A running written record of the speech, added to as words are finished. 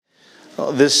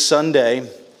Well, this Sunday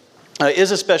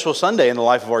is a special Sunday in the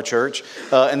life of our church,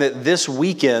 and that this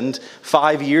weekend,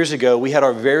 5 years ago, we had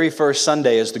our very first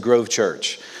Sunday as the Grove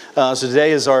Church. So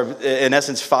today is our, in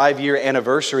essence, 5-year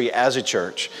anniversary as a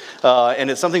church. And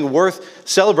it's something worth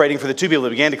celebrating for the two people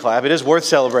that began to clap. It is worth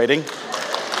celebrating.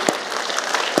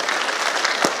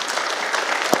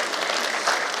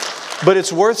 But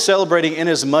it's worth celebrating in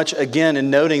as much, again,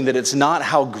 and noting that it's not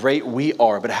how great we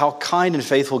are, but how kind and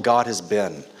faithful God has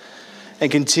been. And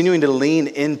continuing to lean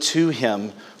into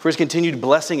Him for His continued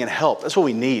blessing and help. That's what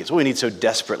we need. It's what we need so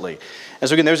desperately. And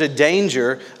so again, there's a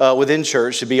danger within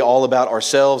church to be all about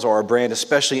ourselves or our brand,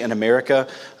 especially in America.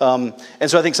 And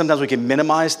so I think sometimes we can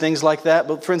minimize things like that.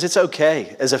 But friends, it's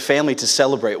okay as a family to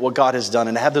celebrate what God has done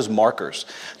and to have those markers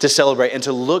to celebrate and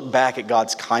to look back at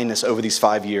God's kindness over these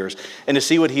 5 years and to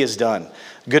see what He has done.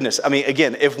 Goodness, I mean,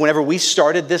 again, if whenever we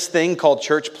started this thing called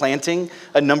church planting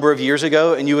a number of years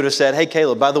ago, and you would have said, hey,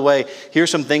 Caleb, by the way, here's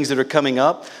some things that are coming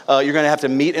up. You're going to have to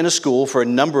meet in a school for a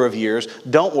number of years.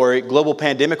 Don't worry, global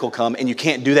pandemic will come, and you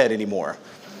can't do that anymore.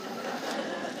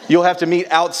 You'll have to meet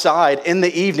outside in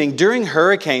the evening during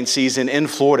hurricane season in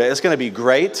Florida. It's going to be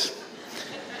great.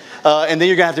 And then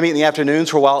you're going to have to meet in the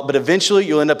afternoons for a while, but eventually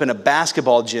you'll end up in a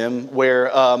basketball gym where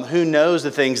who knows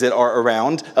the things that are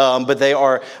around, but they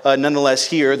are nonetheless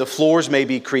here. The floors may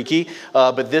be creaky,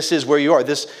 but this is where you are.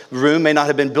 This room may not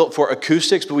have been built for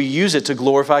acoustics, but we use it to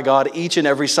glorify God each and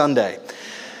every Sunday.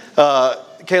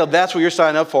 Caleb, that's what you're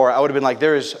signing up for. I would have been like,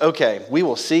 okay, we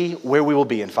will see where we will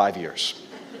be in 5 years.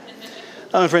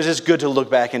 Friends, it's good to look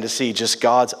back and to see just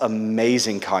God's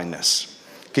amazing kindness.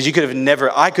 Because I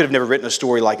could have never written a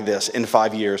story like this in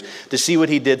 5 years to see what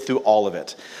He did through all of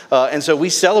it. And so we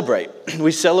celebrate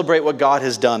what God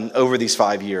has done over these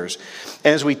 5 years.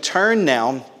 And as we turn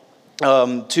now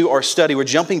to our study, we're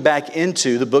jumping back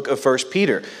into the book of 1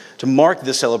 Peter to mark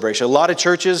this celebration. A lot of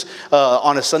churches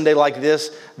on a Sunday like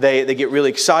this, they get really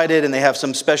excited and they have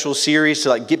some special series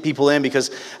to get people in,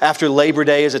 because after Labor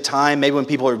Day is a time maybe when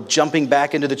people are jumping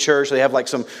back into the church. They have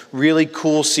some really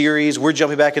cool series. We're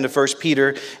jumping back into 1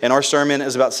 Peter, and our sermon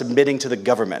is about submitting to the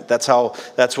government. That's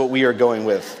what we are going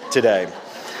with today.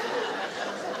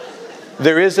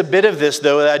 There is a bit of this,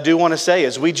 though, that I do want to say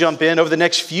as we jump in over the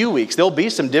next few weeks. There'll be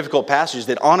some difficult passages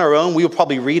that on our own we will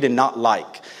probably read and not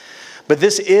like. But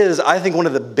this is, I think, one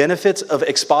of the benefits of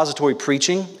expository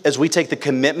preaching as we take the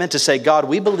commitment to say, God,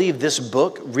 we believe this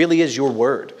book really is your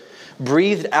word,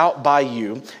 breathed out by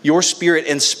you, your Spirit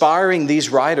inspiring these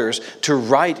writers to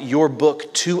write your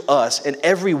book to us, and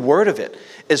every word of it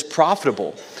is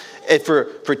profitable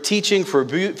for teaching, for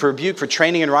rebuke, for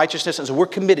training in righteousness. And so we're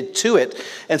committed to it.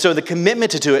 And so the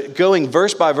commitment to it, going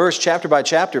verse by verse, chapter by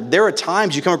chapter, there are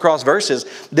times you come across verses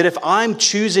that if I'm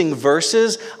choosing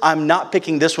verses, I'm not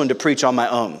picking this one to preach on my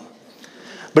own.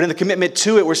 But in the commitment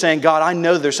to it, we're saying, God, I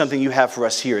know there's something you have for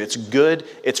us here. It's good,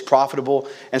 it's profitable.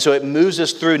 And so it moves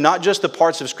us through not just the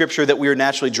parts of Scripture that we are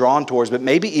naturally drawn towards, but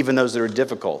maybe even those that are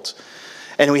difficult.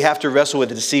 And we have to wrestle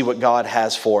with it to see what God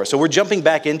has for us. So we're jumping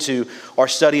back into our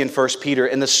study in 1 Peter.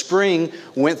 And the spring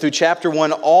went through chapter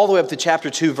 1 all the way up to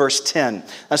chapter 2, verse 10.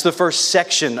 That's the first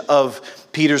section of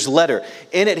Peter's letter.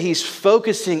 In it, he's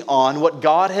focusing on what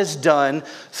God has done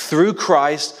through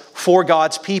Christ for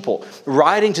God's people.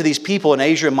 Writing to these people in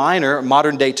Asia Minor,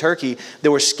 modern-day Turkey,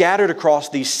 that were scattered across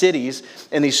these cities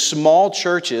and these small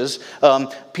churches,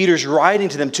 Peter's writing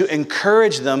to them to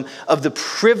encourage them of the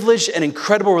privileged and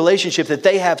incredible relationship that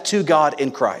they have to God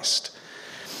in Christ.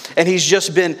 And he's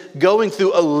just been going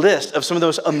through a list of some of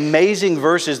those amazing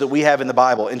verses that we have in the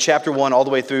Bible in chapter 1 all the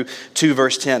way through to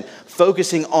verse 10,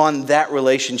 focusing on that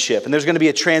relationship. And there's going to be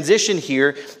a transition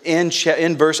here in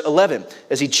verse 11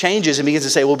 as he changes and begins to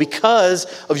say, well, because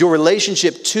of your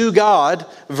relationship to God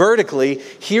vertically,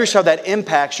 here's how that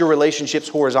impacts your relationships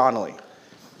horizontally.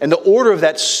 And the order of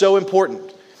that's so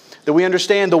important, that we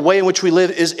understand the way in which we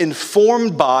live is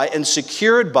informed by and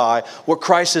secured by what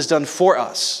Christ has done for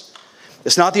us.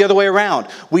 It's not the other way around.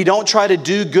 We don't try to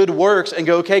do good works and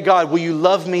go, okay, God, will you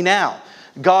love me now?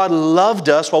 God loved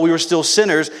us while we were still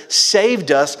sinners, saved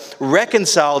us,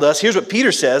 reconciled us. Here's what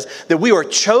Peter says, that we are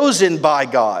chosen by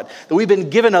God, that we've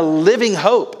been given a living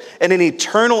hope and an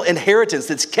eternal inheritance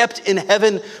that's kept in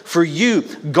heaven for you,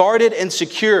 guarded and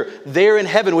secure there in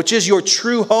heaven, which is your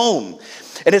true home.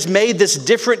 And it's made this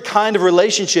different kind of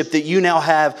relationship that you now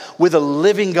have with a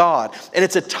living God. And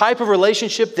it's a type of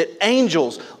relationship that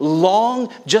angels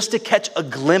long just to catch a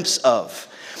glimpse of.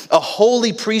 a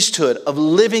holy priesthood of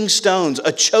living stones,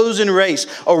 a chosen race,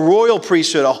 a royal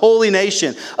priesthood, a holy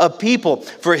nation, a people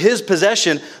for his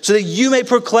possession, so that you may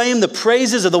proclaim the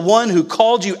praises of the one who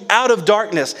called you out of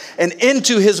darkness and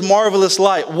into his marvelous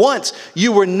light. Once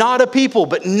you were not a people,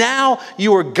 but now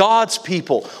you are God's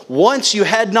people. Once you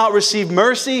had not received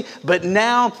mercy, but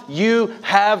now you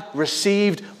have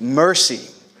received mercy.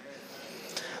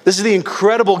 This is the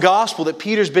incredible gospel that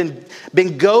Peter's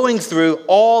been going through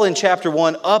all in chapter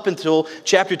 1 up until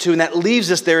chapter 2, and that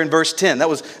leaves us there in verse 10. That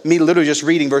was me literally just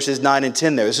reading verses 9 and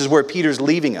 10 there. This is where Peter's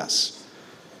leaving us.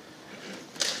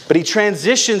 But he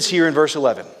transitions here in verse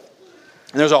 11.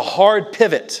 And there's a hard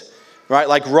pivot, right?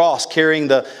 Like Ross carrying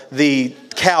the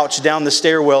couch down the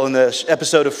stairwell in the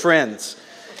episode of Friends.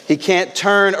 He can't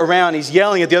turn around. He's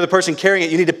yelling at the other person carrying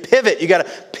it. You need to pivot. You got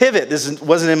to pivot. This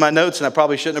wasn't in my notes, and I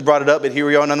probably shouldn't have brought it up, but here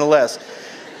we are nonetheless.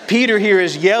 Peter here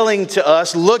is yelling to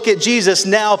us, look at Jesus,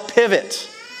 now pivot.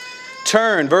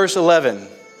 Turn, verse 11.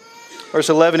 Verse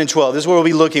 11 and 12. This is where we'll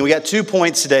be looking. We got 2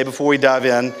 points today before we dive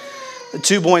in. The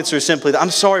 2 points are simply, I'm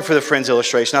sorry for the Friends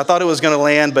illustration. I thought it was going to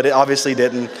land, but it obviously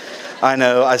didn't. I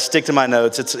know. I stick to my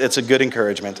notes. It's a good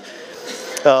encouragement.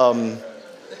 2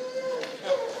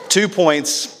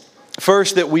 points.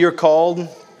 First, that we are called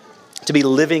to be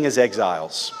living as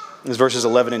exiles. This is verses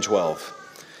 11 and 12.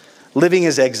 Living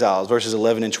as exiles, verses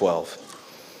 11 and 12.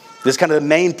 This is kind of the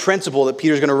main principle that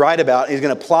Peter's going to write about. He's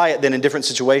going to apply it then in different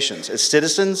situations. As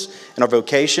citizens, in our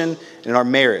vocation, and in our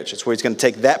marriage. It's where he's going to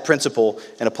take that principle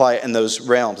and apply it in those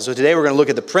realms. So today we're going to look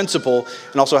at the principle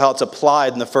and also how it's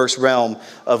applied in the first realm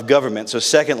of government. So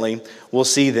secondly, we'll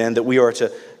see then that we are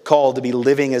called to be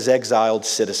living as exiled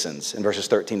citizens in verses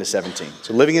 13 to 17.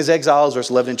 So living as exiles,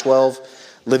 verse 11 and 12.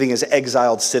 Living as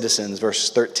exiled citizens, verses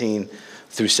 13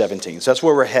 through 17. So that's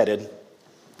where we're headed.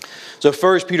 So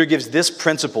first, Peter gives this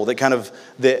principle that kind of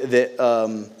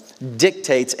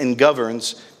dictates and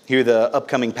governs here the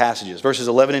upcoming passages. Verses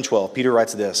 11 and 12, Peter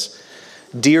writes this: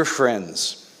 Dear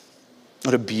friends,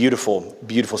 what a beautiful,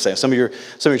 beautiful saying. Some of your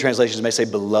translations may say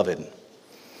beloved.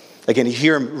 Again, you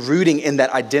hear him rooting in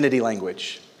that identity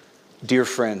language. Dear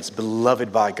friends,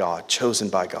 beloved by God, chosen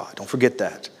by God. Don't forget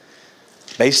that.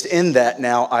 Based in that,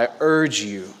 now I urge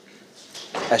you,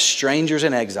 as strangers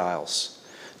and exiles,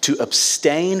 to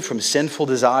abstain from sinful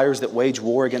desires that wage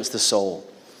war against the soul.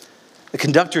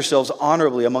 Conduct yourselves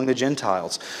honorably among the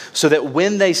Gentiles, so that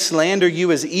when they slander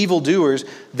you as evildoers,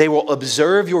 they will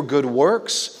observe your good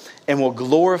works and will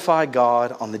glorify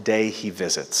God on the day he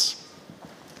visits.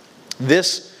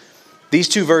 These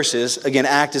 2 verses, again,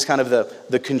 act as kind of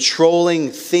the controlling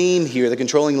theme here, the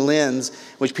controlling lens,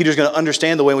 in which Peter's going to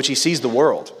understand the way in which he sees the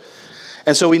world.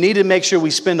 And so we need to make sure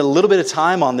we spend a little bit of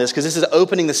time on this, because this is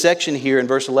opening the section here in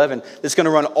verse 11 that's going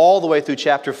to run all the way through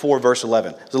chapter 4, verse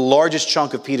 11. It's the largest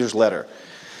chunk of Peter's letter.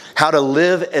 How to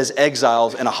live as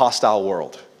exiles in a hostile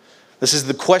world. This is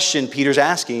the question Peter's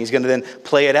asking. He's going to then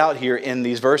play it out here in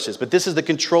these verses. But this is the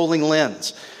controlling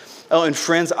lens. Oh, and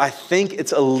friends, I think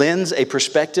it's a lens, a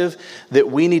perspective that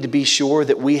we need to be sure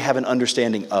that we have an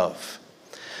understanding of.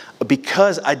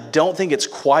 Because I don't think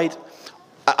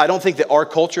that our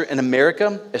culture in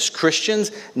America as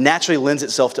Christians naturally lends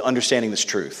itself to understanding this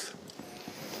truth.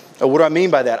 What do I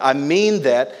mean by that? I mean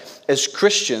that as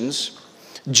Christians,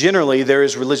 generally there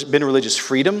has been religious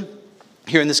freedom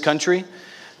here in this country.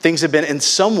 Things have been, in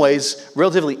some ways,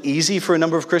 relatively easy for a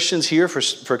number of Christians here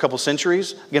for a couple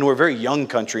centuries. Again, we're a very young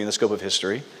country in the scope of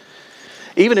history.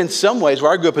 Even in some ways,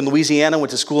 where I grew up in Louisiana, went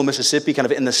to school in Mississippi, kind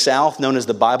of in the South, known as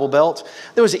the Bible Belt,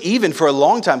 there was even for a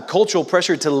long time cultural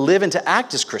pressure to live and to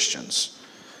act as Christians.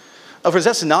 Now, friends,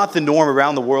 that's not the norm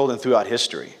around the world and throughout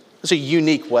history. It's a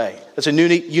unique way. It's a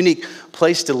unique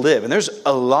place to live. And there's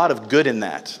a lot of good in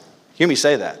that. Hear me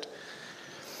say that.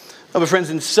 But friends,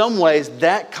 in some ways,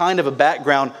 that kind of a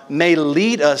background may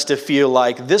lead us to feel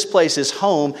like this place is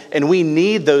home and we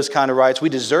need those kind of rights. We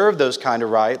deserve those kind of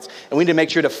rights. And we need to make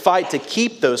sure to fight to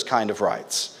keep those kind of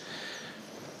rights.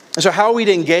 And so how are we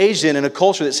to engage in a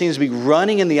culture that seems to be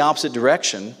running in the opposite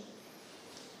direction?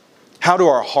 How do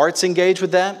our hearts engage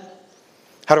with that?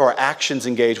 How do our actions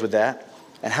engage with that?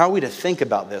 And how are we to think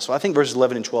about this? Well, I think verses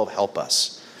 11 and 12 help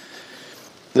us.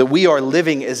 That we are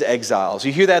living as exiles.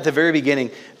 You hear that at the very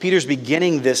beginning. Peter's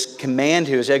beginning this command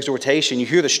here, his exhortation. You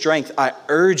hear the strength. I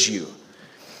urge you.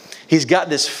 He's got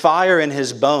this fire in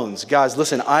his bones. Guys,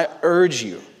 listen, I urge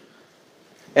you.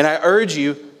 And I urge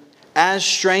you as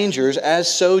strangers, as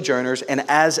sojourners, and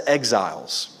as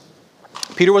exiles.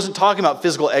 Peter wasn't talking about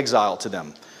physical exile to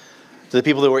them, to the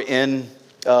people that were in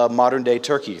modern day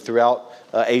Turkey, throughout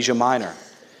Asia Minor.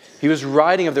 He was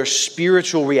writing of their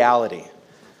spiritual reality.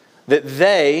 That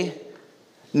they,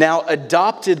 now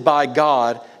adopted by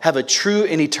God, have a true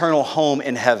and eternal home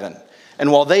in heaven.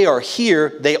 And while they are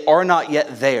here, they are not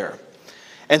yet there.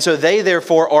 And so they,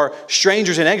 therefore, are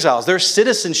strangers and exiles. Their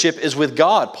citizenship is with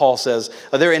God, Paul says.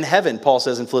 They're in heaven, Paul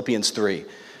says in Philippians 3.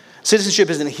 Citizenship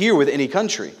isn't here with any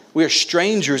country. We are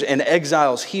strangers and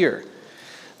exiles here.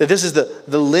 That this is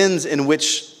the lens in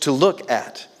which to look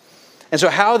at. And so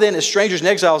how then, as strangers and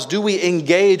exiles, do we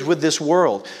engage with this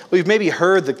world? Well, you've maybe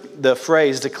heard the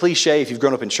phrase, the cliche if you've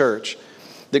grown up in church,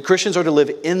 that Christians are to live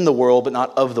in the world but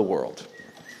not of the world.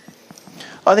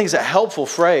 I think it's a helpful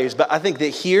phrase, but I think that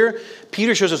here,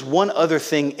 Peter shows us one other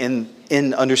thing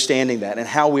in understanding that and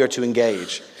how we are to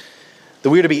engage.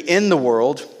 That we are to be in the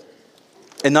world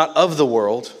and not of the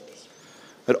world,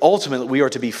 but ultimately we are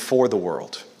to be for the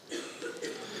world.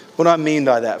 What do I mean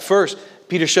by that? First,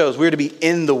 Peter shows we are to be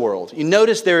in the world. You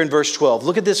notice there in verse 12,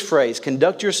 look at this phrase,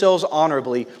 conduct yourselves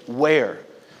honorably. Where?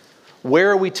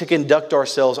 Where are we to conduct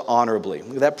ourselves honorably?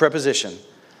 Look at that preposition.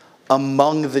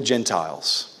 Among the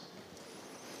Gentiles.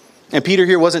 And Peter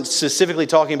here wasn't specifically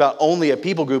talking about only a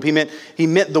people group. He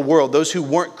meant the world, those who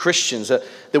weren't Christians.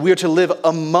 That we are to live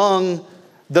among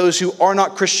those who are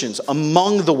not Christians,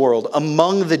 among the world,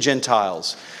 among the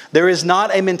Gentiles. There is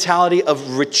not a mentality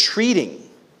of retreating.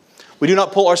 We do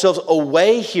not pull ourselves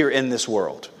away here in this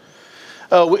world,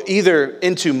 either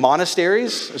into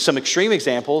monasteries, some extreme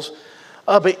examples,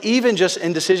 but even just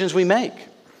in decisions we make.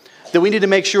 That we need to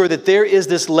make sure that there is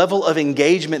this level of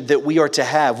engagement that we are to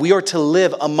have. We are to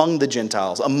live among the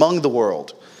Gentiles, among the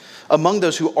world, among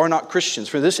those who are not Christians.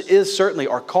 For this is certainly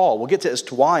our call. We'll get to as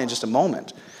to why in just a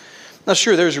moment. Now,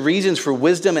 sure, there's reasons for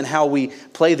wisdom and how we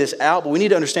play this out, but we need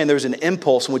to understand there's an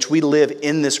impulse in which we live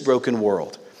in this broken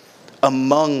world.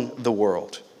 Among the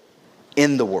world,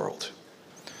 in the world.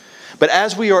 But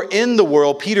as we are in the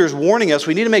world, Peter's warning us,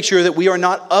 we need to make sure that we are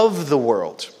not of the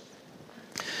world.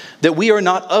 That we are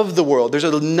not of the world. There's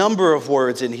a number of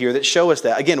words in here that show us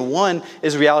that. Again, one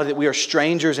is the reality that we are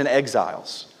strangers and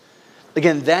exiles.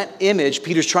 Again, that image,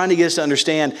 Peter's trying to get us to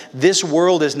understand this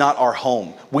world is not our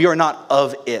home. We are not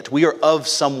of it. We are of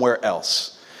somewhere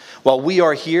else. While we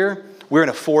are here, we're in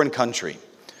a foreign country.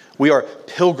 We are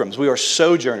pilgrims, we are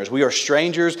sojourners, we are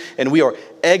strangers, and we are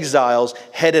exiles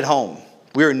headed home.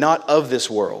 We are not of this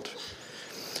world.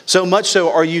 So much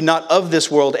so are you not of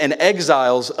this world and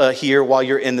exiles here while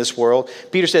you're in this world.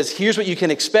 Peter says, here's what you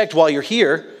can expect while you're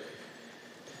here,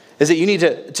 is that you need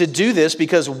to do this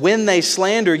because when they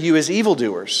slander you as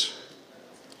evildoers.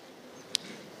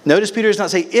 Notice Peter does not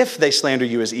say if they slander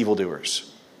you as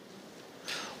evildoers.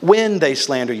 When they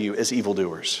slander you as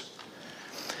evildoers.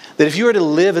 That if you are to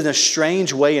live in a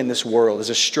strange way in this world as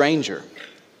a stranger,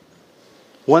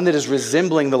 one that is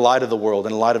resembling the light of the world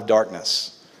and the light of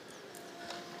darkness,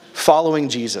 following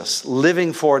Jesus,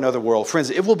 living for another world,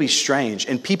 friends, it will be strange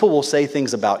and people will say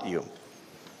things about you.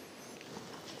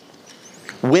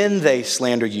 When they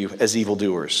slander you as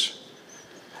evildoers,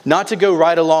 not to go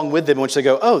right along with them, in which they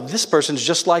go, oh, this person's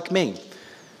just like me.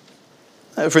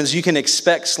 Friends, you can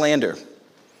expect slander.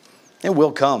 It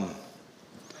will come.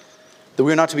 That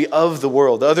we're not to be of the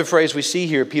world. The other phrase we see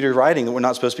here, Peter writing that we're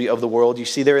not supposed to be of the world, you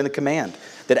see there in the command.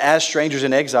 That as strangers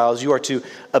and exiles, you are to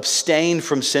abstain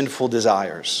from sinful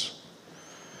desires.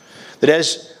 That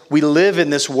as we live in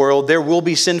this world, there will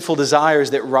be sinful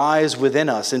desires that rise within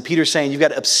us. And Peter's saying you've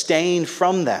got to abstain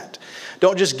from that.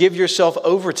 Don't just give yourself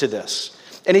over to this.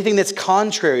 Anything that's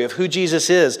contrary of who Jesus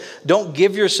is, don't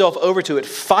give yourself over to it.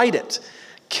 Fight it.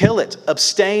 Kill it.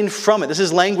 Abstain from it. This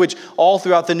is language all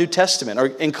throughout the New Testament. Or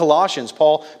in Colossians,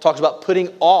 Paul talks about putting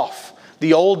off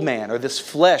the old man or this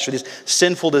flesh or these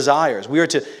sinful desires. We are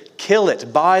to kill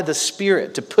it by the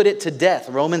Spirit, to put it to death.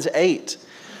 Romans 8.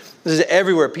 This is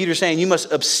everywhere. Peter's saying you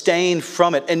must abstain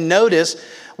from it. And notice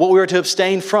what we are to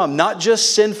abstain from. Not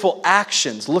just sinful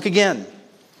actions. Look again.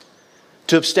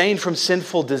 To abstain from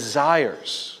sinful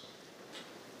desires.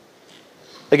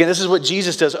 Again, this is what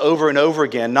Jesus does over and over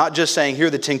again, not just saying, here are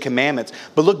the 10 commandments,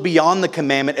 but look beyond the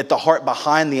commandment at the heart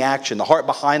behind the action, the heart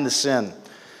behind the sin.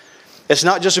 It's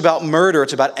not just about murder,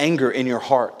 it's about anger in your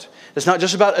heart. It's not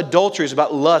just about adultery, it's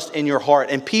about lust in your heart.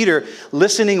 And Peter,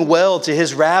 listening well to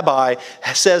his rabbi,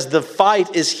 says the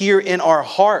fight is here in our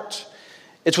heart.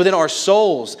 It's within our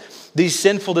souls. These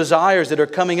sinful desires that are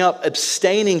coming up,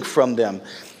 abstaining from them.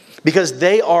 Because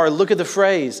they are, look at the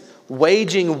phrase,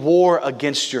 waging war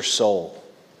against your soul.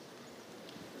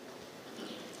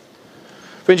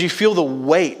 Friends, you feel the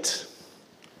weight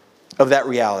of that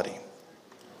reality.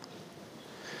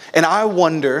 And I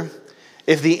wonder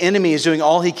if the enemy is doing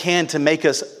all he can to make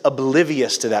us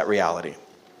oblivious to that reality.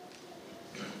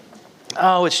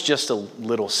 Oh, it's just a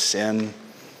little sin.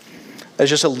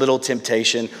 It's just a little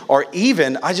temptation. Or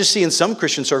even, I just see in some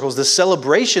Christian circles, the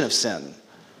celebration of sin.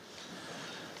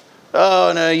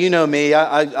 Oh, no, you know me.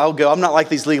 I'll go. I'm not like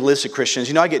these legalistic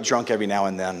Christians. I get drunk every now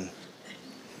and then.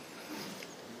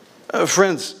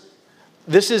 Friends,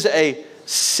 this is a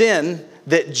sin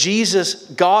that Jesus,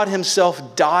 God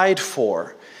himself, died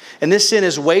for. And this sin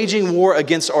is waging war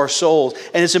against our souls.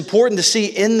 And it's important to see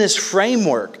in this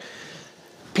framework,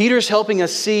 Peter's helping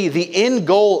us see the end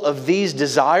goal of these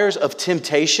desires of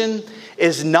temptation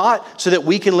is not so that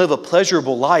we can live a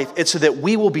pleasurable life. It's so that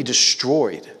we will be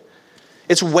destroyed.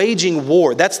 It's waging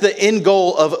war. That's the end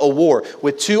goal of a war.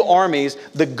 With two armies,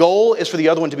 the goal is for the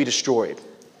other one to be destroyed.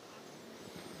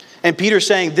 And Peter's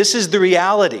saying this is the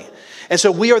reality. And so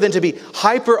we are then to be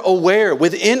hyper aware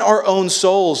within our own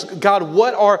souls. God,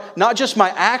 what are not just my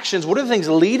actions, what are the things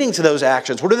leading to those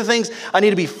actions? What are the things I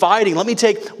need to be fighting? Let me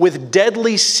take with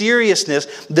deadly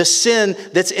seriousness the sin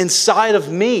that's inside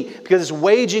of me because it's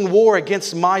waging war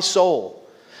against my soul.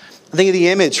 I think of the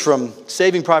image from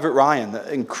Saving Private Ryan,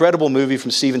 the incredible movie from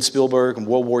Steven Spielberg in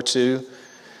World War II. And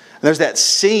there's that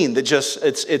scene that just,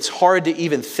 it's hard to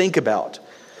even think about.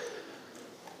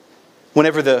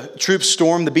 Whenever the troops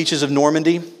storm the beaches of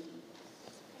Normandy,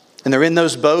 and they're in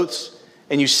those boats,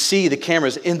 and you see the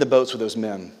cameras in the boats with those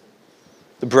men.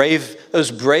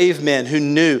 Those brave men who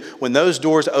knew when those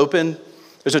doors opened,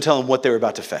 there's no telling what they were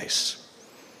about to face.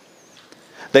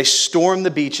 They storm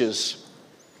the beaches.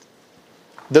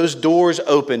 Those doors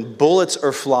open, bullets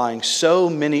are flying, so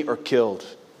many are killed.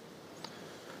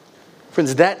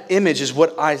 Friends, that image is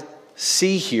what I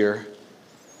see here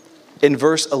in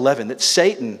verse 11, that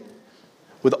Satan,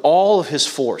 with all of his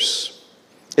force,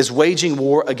 is waging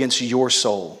war against your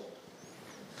soul.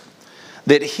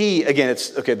 That he, again,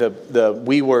 it's, okay,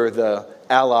 we were the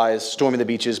allies storming the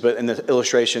beaches, but in the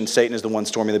illustration, Satan is the one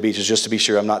storming the beaches, just to be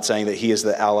sure. I'm not saying that he is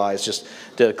the allies, just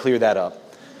to clear that up.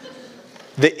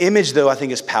 The image, though, I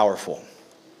think is powerful.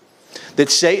 That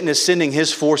Satan is sending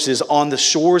his forces on the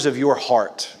shores of your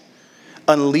heart,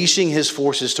 unleashing his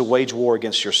forces to wage war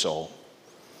against your soul.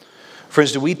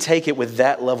 Friends, do we take it with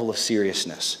that level of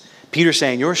seriousness? Peter's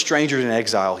saying, you're strangers in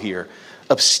exile here.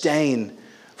 Abstain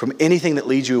from anything that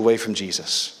leads you away from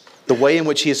Jesus. The way in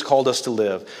which he has called us to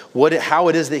live. How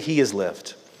it is that he has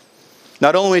lived.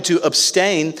 Not only to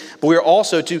abstain, but we are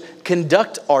also to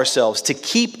conduct ourselves, to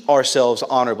keep ourselves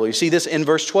honorably. You see this in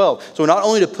verse 12. So not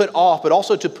only to put off, but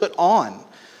also to put on.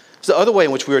 It's the other way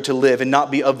in which we are to live and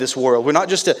not be of this world. We're not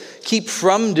just to keep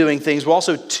from doing things, we're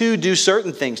also to do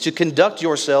certain things, to conduct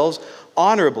yourselves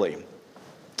honorably.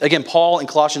 Again, Paul in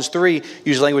Colossians 3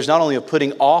 uses language not only of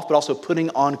putting off, but also putting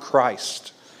on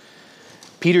Christ.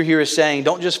 Peter here is saying,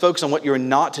 don't just focus on what you're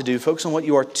not to do, focus on what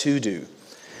you are to do.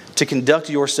 To conduct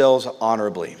yourselves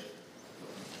honorably.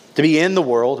 To be in the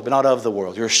world, but not of the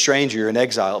world. You're a stranger, you're an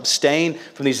exile. Abstain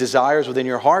from these desires within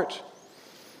your heart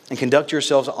and conduct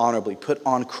yourselves honorably. Put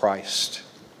on Christ.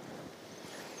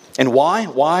 And why?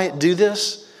 Why do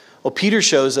this? Well, Peter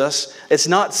shows us it's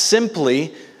not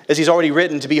simply, as he's already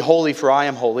written, to be holy for I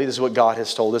am holy. This is what God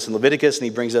has told us in Leviticus, and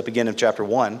he brings up again in chapter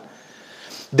 1.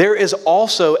 There is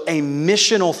also a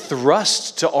missional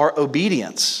thrust to our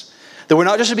obedience. That we're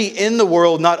not just to be in the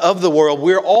world, not of the world.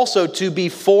 We're also to be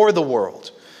for the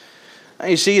world.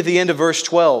 And you see at the end of verse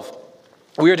 12,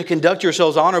 we are to conduct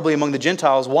yourselves honorably among the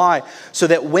Gentiles. Why? So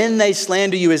that when they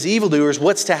slander you as evildoers,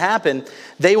 what's to happen?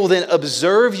 They will then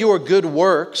observe your good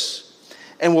works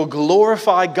and will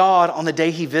glorify God on the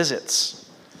day he visits.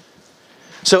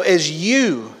 So as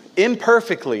you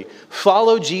imperfectly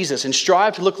follow Jesus and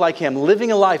strive to look like him,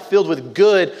 living a life filled with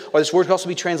good, or this word can also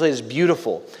be translated as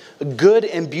beautiful, a good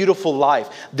and beautiful life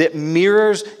that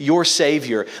mirrors your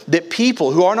Savior, that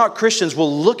people who are not Christians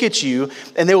will look at you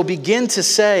and they will begin to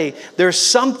say, there's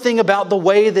something about the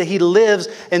way that he lives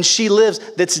and she lives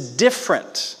that's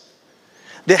different,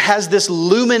 that has this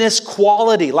luminous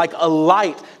quality like a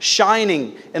light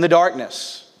shining in the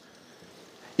darkness.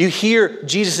 You hear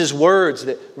Jesus' words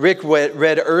that Rick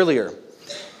read earlier,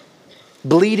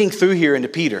 bleeding through here into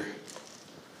Peter.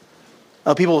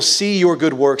 People will see your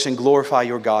good works and glorify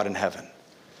your God in heaven.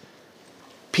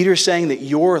 Peter is saying that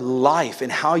your life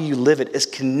and how you live it is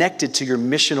connected to your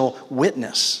missional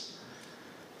witness,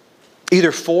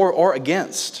 either for or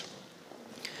against.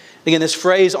 Again, this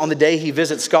phrase, on the day he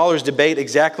visits, scholars debate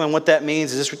exactly on what that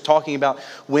means. Is this talking about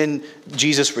when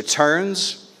Jesus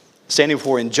returns, standing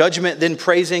before in judgment, then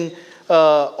praising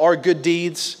our good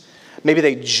deeds? Maybe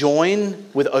they join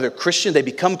with other Christians. They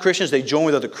become Christians. They join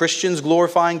with other Christians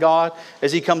glorifying God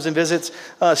as he comes and visits.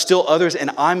 Still others, and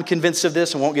I'm convinced of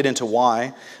this and won't get into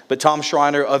why, but Tom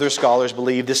Schreiner, other scholars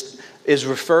believe this is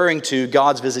referring to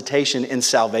God's visitation in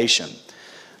salvation.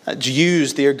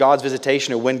 used there God's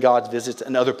visitation or when God visits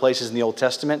in other places in the Old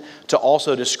Testament to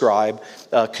also describe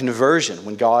conversion,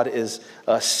 when God is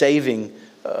saving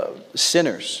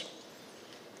sinners.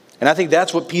 And I think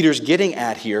that's what Peter's getting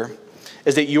at here,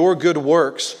 is that your good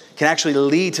works can actually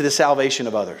lead to the salvation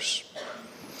of others.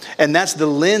 And that's the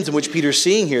lens in which Peter's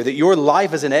seeing here, that your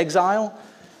life as an exile,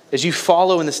 as you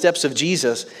follow in the steps of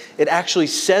Jesus, it actually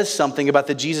says something about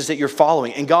the Jesus that you're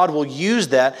following. And God will use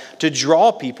that to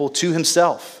draw people to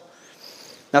himself.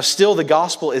 Now, still, the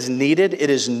gospel is needed. It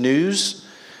is news.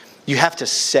 You have to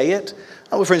say it.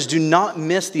 Oh, friends, do not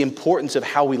miss the importance of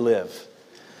how we live.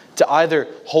 To either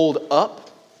hold up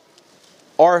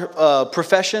our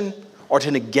profession or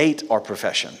to negate our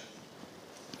profession.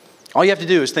 All you have to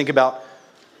do is think about,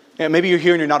 maybe you're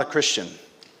here and you're not a Christian.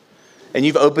 And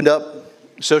you've opened up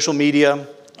social media,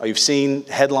 or you've seen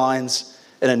headlines,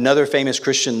 and another famous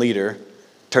Christian leader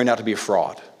turned out to be a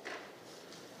fraud.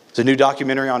 There's a new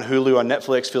documentary on Hulu, on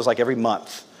Netflix, feels like every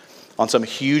month, on some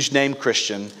huge name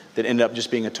Christian that ended up just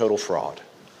being a total fraud.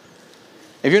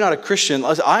 If you're not a Christian,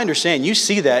 I understand, you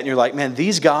see that and you're like, man,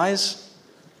 these guys,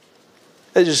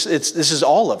 this is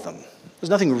all of them. There's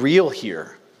nothing real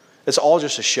here. It's all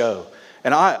just a show.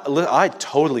 And I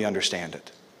totally understand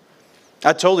it.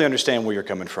 I totally understand where you're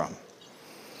coming from.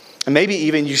 And maybe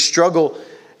even you struggle,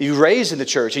 you raised in the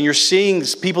church and you're seeing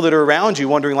people that are around you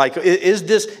wondering like, is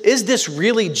this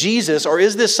really Jesus, or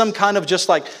is this some kind of just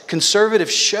like conservative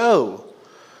show?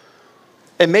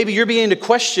 And maybe you're beginning to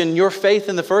question your faith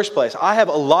in the first place. I have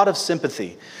a lot of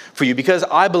sympathy for you because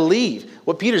I believe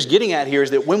what Peter's getting at here is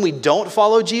that when we don't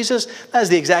follow Jesus, that has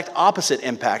the exact opposite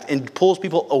impact and pulls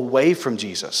people away from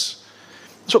Jesus.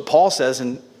 That's what Paul says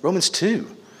in Romans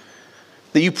 2.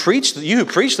 That you who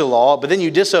preach the law, but then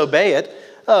you disobey it,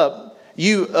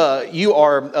 you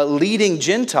are leading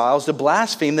Gentiles to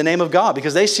blaspheme the name of God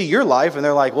because they see your life and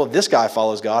they're like, well, this guy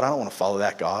follows God. I don't want to follow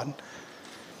that God.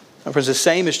 And friends, the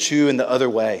same is true in the other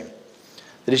way.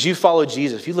 That as you follow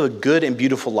Jesus, if you live a good and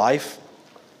beautiful life,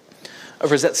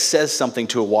 friends, that says something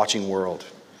to a watching world.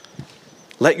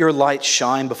 Let your light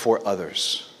shine before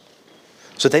others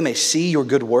so that they may see your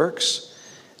good works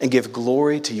and give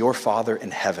glory to your Father in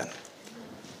heaven.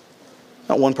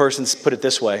 Now, one person put it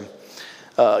this way,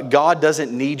 God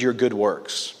doesn't need your good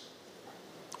works.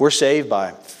 We're saved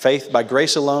by faith, by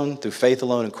grace alone, through faith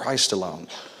alone, in Christ alone.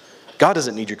 God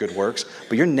doesn't need your good works,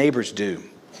 but your neighbors do.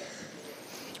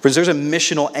 Friends, there's a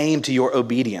missional aim to your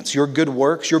obedience. Your good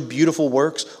works, your beautiful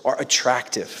works are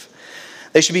attractive.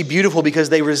 They should be beautiful because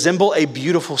they resemble a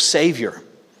beautiful Savior,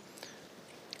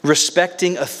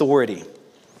 respecting authority,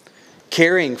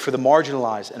 caring for the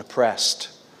marginalized and oppressed,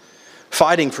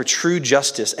 fighting for true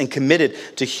justice, and committed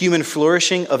to human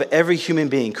flourishing of every human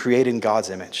being created in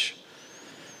God's image.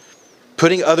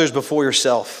 Putting others before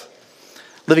yourself,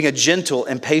 living a gentle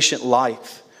and patient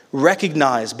life,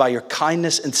 recognized by your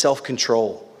kindness and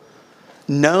self-control,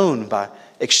 known by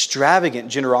extravagant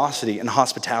generosity and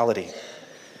hospitality.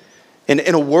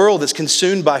 In a world that's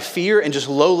consumed by fear and just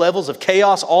low levels of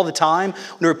chaos all the time,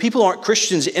 whenever people who aren't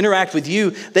Christians interact with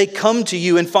you, they come to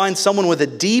you and find someone with a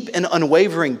deep and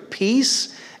unwavering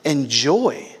peace and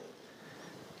joy.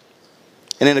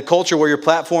 And in a culture where your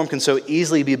platform can so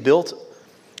easily be built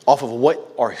off of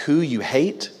what or who you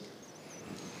hate,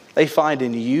 they find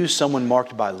in you someone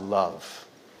marked by love.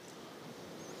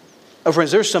 Oh,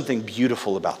 friends, there's something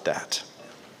beautiful about that.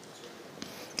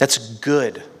 That's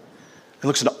good. It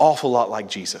looks an awful lot like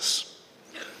Jesus.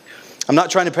 I'm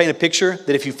not trying to paint a picture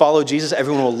that if you follow Jesus,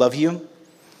 everyone will love you.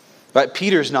 Right?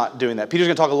 Peter's not doing that. Peter's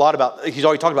going to talk a lot about, he's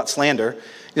already talked about slander.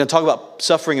 He's going to talk about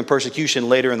suffering and persecution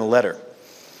later in the letter.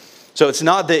 So it's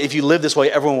not that if you live this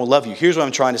way, everyone will love you. Here's what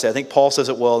I'm trying to say. I think Paul says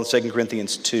it well in 2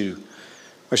 Corinthians 2,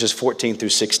 verses 14 through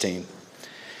 16.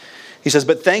 He says,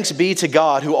 but thanks be to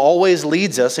God who always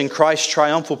leads us in Christ's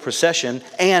triumphal procession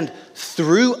and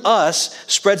through us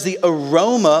spreads the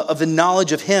aroma of the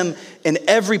knowledge of him in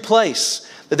every place.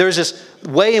 That there's this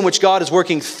way in which God is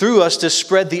working through us to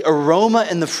spread the aroma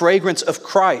and the fragrance of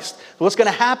Christ. What's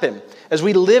going to happen as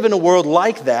we live in a world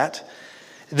like that?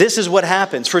 This is what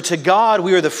happens. For to God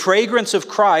we are the fragrance of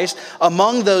Christ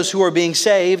among those who are being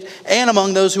saved and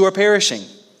among those who are perishing.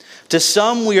 To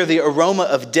some, we are the aroma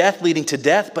of death leading to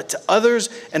death, but to others,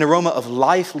 an aroma of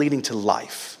life leading to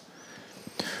life.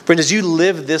 Friend, as you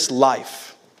live this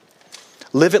life,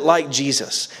 live it like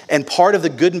Jesus. And part of the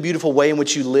good and beautiful way in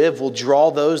which you live will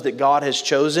draw those that God has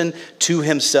chosen to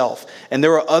himself. And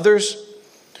there are others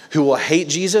who will hate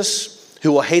Jesus,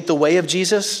 who will hate the way of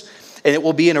Jesus, and it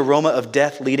will be an aroma of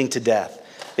death leading to death.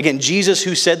 Again, Jesus,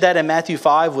 who said that in Matthew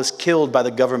 5, was killed by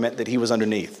the government that he was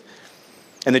underneath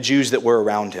and the Jews that were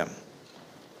around him.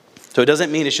 So it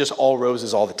doesn't mean it's just all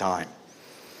roses all the time.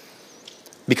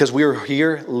 Because we are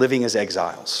here living as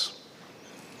exiles.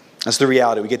 That's the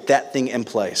reality. We get that thing in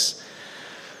place.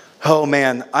 Oh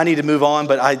man, I need to move on,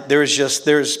 but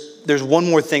there's one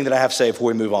more thing that I have to say before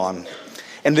we move on.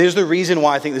 And there's the reason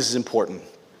why I think this is important.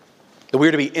 That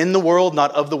we're to be in the world,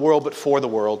 not of the world, but for the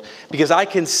world. Because I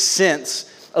can sense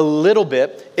a little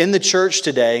bit in the church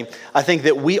today, I think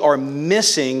that we are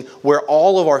missing where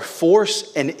all of our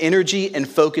force and energy and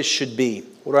focus should be.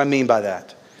 What do I mean by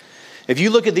that? If you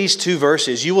look at these two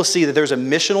verses, you will see that there's a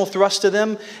missional thrust to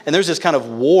them, and there's this kind of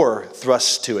war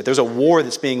thrust to it. There's a war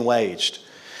that's being waged.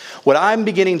 What I'm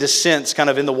beginning to sense kind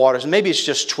of in the waters, and maybe it's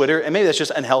just Twitter, and maybe that's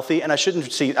just unhealthy, and I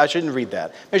shouldn't read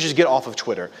that. Maybe just get off of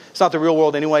Twitter. It's not the real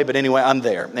world anyway, but anyway, I'm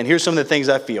there. And here's some of the things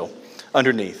I feel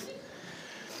underneath.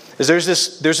 Is there's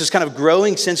this kind of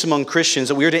growing sense among Christians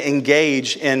that we are to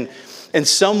engage in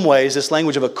some ways, this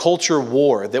language of a culture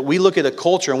war, that we look at a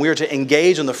culture and we are to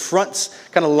engage on the front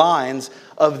kind of lines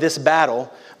of this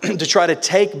battle to try to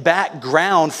take back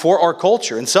ground for our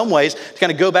culture. In some ways, to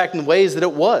kind of go back in the ways that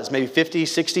it was maybe 50,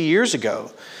 60 years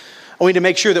ago. We need to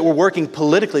make sure that we're working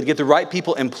politically to get the right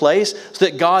people in place so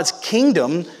that God's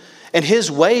kingdom and His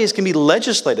ways can be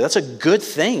legislated. That's a good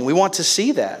thing. We want to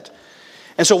see that.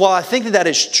 And so while I think that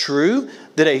is true,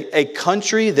 that a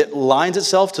country that lines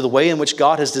itself to the way in which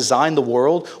God has designed the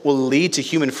world will lead to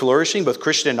human flourishing, both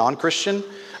Christian and non-Christian,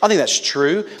 I think that's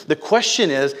true. The question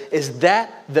is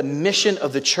that the mission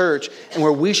of the church and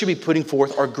where we should be putting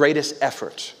forth our greatest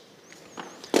effort?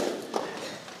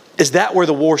 Is that where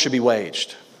the war should be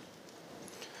waged?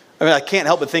 I mean, I can't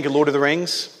help but think of Lord of the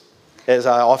Rings, as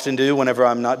I often do whenever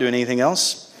I'm not doing anything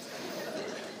else.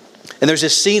 And there's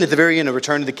this scene at the very end of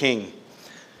Return of the King.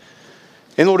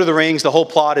 In Lord of the Rings, the whole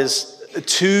plot is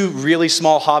two really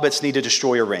small hobbits need to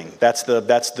destroy a ring. That's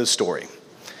the story.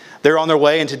 They're on their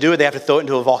way, and to do it, they have to throw it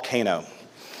into a volcano.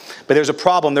 But there's a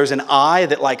problem. There's an eye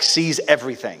that sees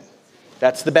everything.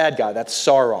 That's the bad guy. That's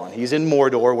Sauron. He's in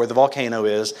Mordor, where the volcano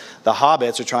is. The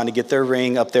hobbits are trying to get their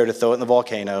ring up there to throw it in the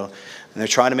volcano, and they're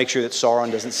trying to make sure that Sauron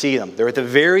doesn't see them. They're at the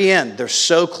very end. They're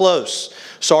so close.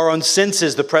 Sauron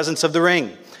senses the presence of the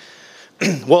ring.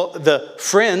 Well, the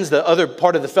friends, the other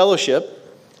part of the fellowship,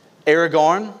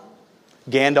 Aragorn,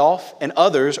 Gandalf, and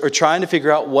others are trying to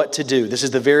figure out what to do. This is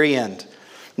the very end.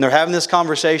 And they're having this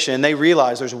conversation, and they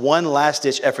realize there's one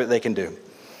last-ditch effort they can do.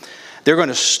 They're going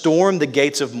to storm the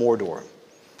gates of Mordor.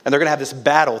 And they're going to have this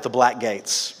battle at the Black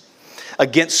Gates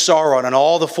against Sauron and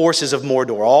all the forces of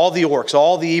Mordor, all the orcs,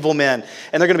 all the evil men.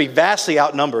 And they're going to be vastly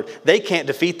outnumbered. They can't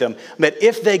defeat them. But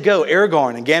if they go,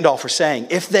 Aragorn and Gandalf are saying,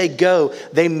 if they go,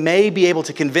 they may be able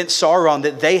to convince Sauron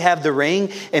that they have the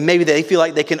ring, and maybe they feel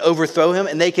like they can overthrow him,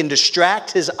 and they can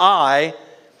distract his eye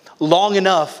long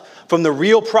enough from the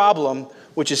real problem,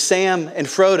 which is Sam and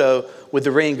Frodo with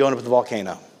the ring going up the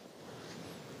volcano.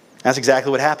 That's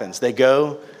exactly what happens. They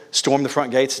go, storm the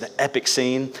front gates. It's an epic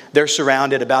scene. They're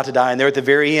surrounded, about to die. And they're at the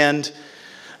very end.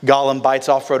 Gollum bites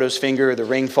off Frodo's finger. The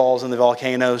ring falls in the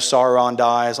volcano. Sauron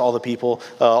dies. All the people,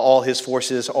 all his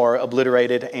forces are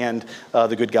obliterated. And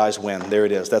the good guys win. There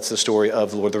it is. That's the story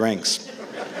of The Lord of the Rings.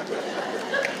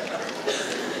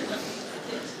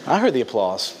 I heard the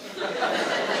applause.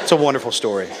 It's a wonderful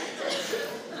story.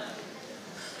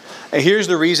 And here's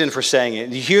the reason for saying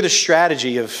it. You hear the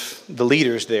strategy of the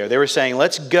leaders there. They were saying,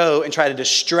 let's go and try to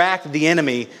distract the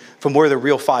enemy from where the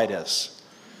real fight is.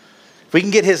 If we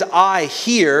can get his eye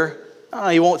here,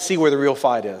 you won't see where the real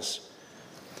fight is.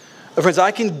 But friends,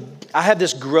 I have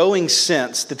this growing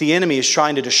sense that the enemy is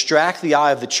trying to distract the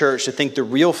eye of the church to think the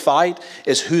real fight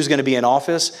is who's going to be in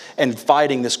office and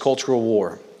fighting this cultural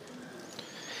war.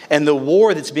 And the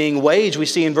war that's being waged, we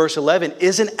see in verse 11,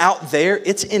 isn't out there,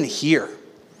 it's in here.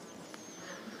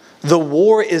 The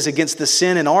war is against the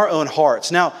sin in our own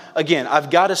hearts. Now, again,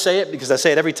 I've got to say it because I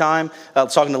say it every time. I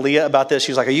was talking to Leah about this.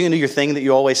 She was like, are you going to do your thing that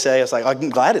you always say? I was like, I'm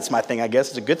glad it's my thing, I guess.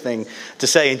 It's a good thing to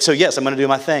say. And so, yes, I'm going to do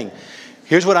my thing.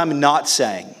 Here's what I'm not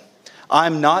saying.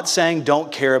 I'm not saying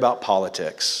don't care about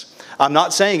politics. I'm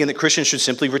not saying that Christians should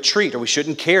simply retreat or we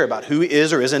shouldn't care about who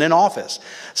is or isn't in office.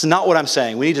 It's not what I'm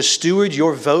saying. We need to steward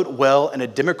your vote well in a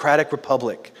democratic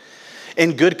republic.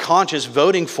 In good conscience,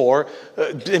 voting for,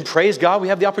 and praise God, we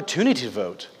have the opportunity to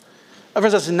vote.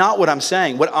 Friends, that's not what I'm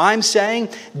saying. What I'm saying,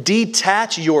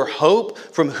 detach your hope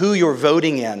from who you're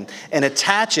voting in and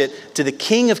attach it to the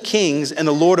King of Kings and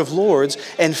the Lord of Lords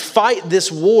and fight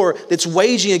this war that's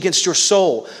waging against your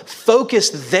soul.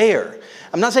 Focus there.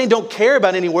 I'm not saying don't care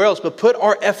about anywhere else, but put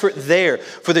our effort there.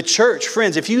 For the church,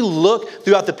 friends, if you look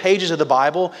throughout the pages of the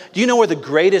Bible, do you know where the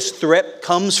greatest threat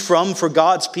comes from for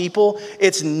God's people?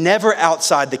 It's never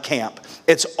outside the camp.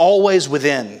 It's always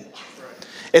within.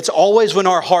 It's always when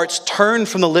our hearts turn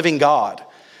from the living God.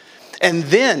 And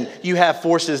then you have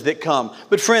forces that come.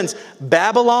 But friends,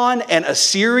 Babylon and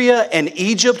Assyria and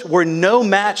Egypt were no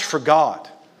match for God.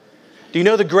 Do you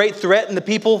know the great threat in the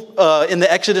people in the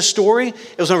Exodus story?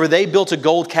 It was whenever they built a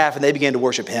gold calf and they began to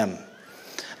worship him.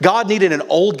 God needed an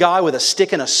old guy with a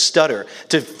stick and a stutter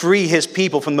to free his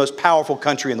people from the most powerful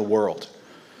country in the world.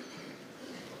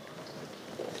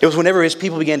 It was whenever his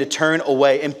people began to turn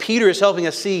away. And Peter is helping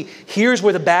us see, here's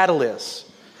where the battle is.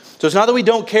 So it's not that we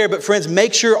don't care, but friends,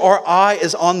 make sure our eye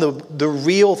is on the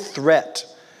real threat.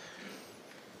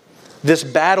 This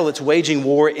battle that's waging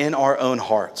war in our own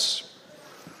hearts.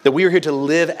 That we are here to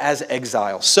live as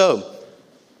exiles. So,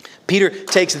 Peter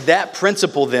takes that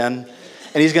principle then,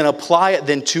 and he's going to apply it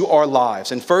then to our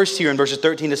lives. And first here in verses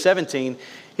 13 to 17,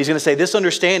 he's going to say this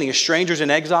understanding as strangers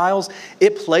and exiles,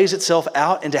 it plays itself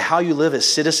out into how you live as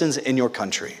citizens in your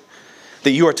country.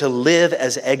 That you are to live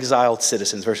as exiled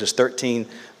citizens, verses 13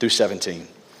 through 17.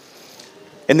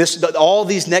 And all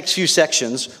these next few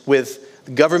sections with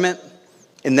government,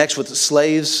 and next with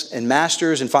slaves and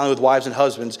masters, and finally with wives and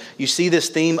husbands, you see this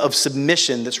theme of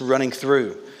submission that's running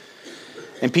through.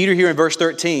 And Peter here in verse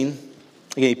 13,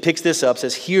 again, he picks this up,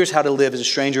 says, here's how to live as a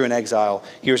stranger in exile.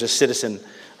 Here's a citizen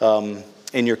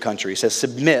in your country. He says,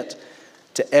 submit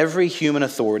to every human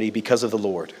authority because of the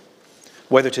Lord,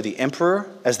 whether to the emperor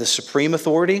as the supreme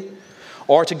authority,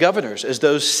 or to governors as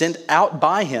those sent out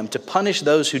by him to punish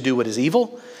those who do what is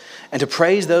evil and to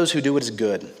praise those who do what is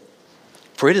good.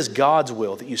 For it is God's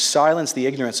will that you silence the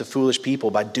ignorance of foolish people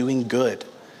by doing good.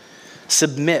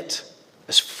 Submit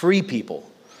as free people,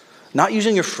 not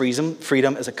using your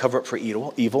freedom as a cover-up for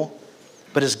evil,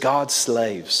 but as God's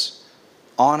slaves.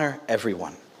 Honor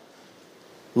everyone.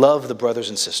 Love the brothers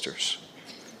and sisters.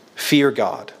 Fear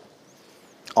God.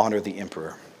 Honor the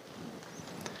emperor.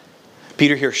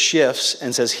 Peter here shifts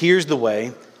and says, here's the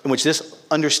way in which this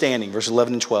understanding, verses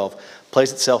 11 and 12,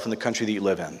 plays itself in the country that you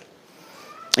live in.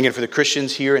 Again, for the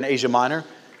Christians here in Asia Minor,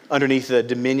 underneath the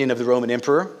dominion of the Roman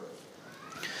emperor.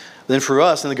 Then for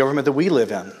us in the government that we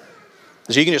live in.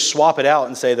 So you can just swap it out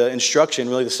and say the instruction,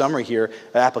 really the summary here,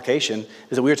 the application,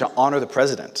 is that we are to honor the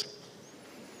president.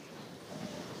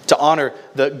 To honor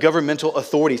the governmental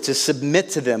authorities, to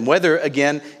submit to them. Whether,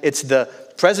 again, it's the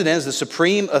president as the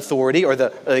supreme authority, or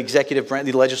the executive branch,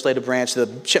 the legislative branch, the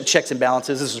checks and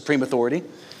balances, the supreme authority.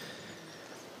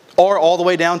 Or all the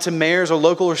way down to mayors or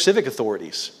local or civic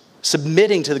authorities,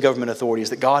 submitting to the government authorities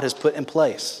that God has put in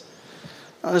place.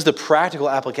 This is the practical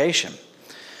application.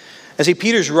 And see,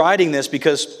 Peter's writing this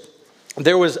because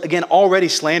there was, again, already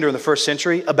slander in the first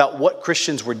century about what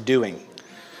Christians were doing.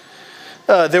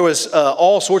 There was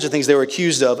all sorts of things they were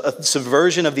accused of: a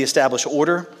subversion of the established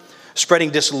order,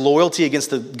 spreading disloyalty against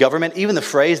the government. Even the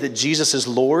phrase that Jesus is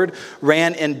Lord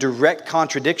ran in direct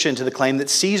contradiction to the claim that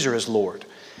Caesar is Lord.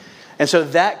 And so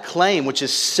that claim, which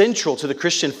is central to the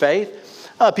Christian faith,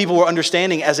 people were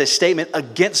understanding as a statement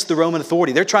against the Roman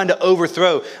authority. They're trying to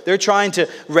overthrow. They're trying to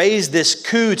raise this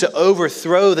coup to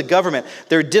overthrow the government.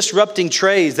 They're disrupting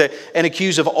trades and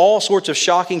accused of all sorts of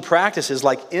shocking practices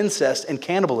like incest and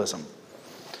cannibalism.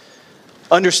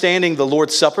 Understanding the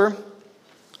Lord's Supper,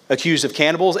 accused of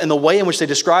cannibals, and the way in which they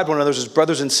described one another as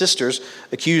brothers and sisters,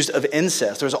 accused of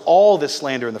incest. There's all this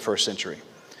slander in the first century.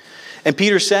 And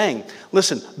Peter's saying,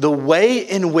 listen, the way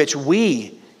in which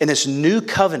we, in this new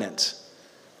covenant,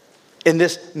 in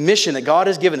this mission that God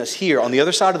has given us here on the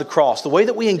other side of the cross, the way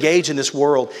that we engage in this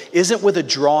world isn't with a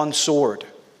drawn sword.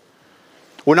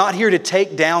 We're not here to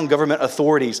take down government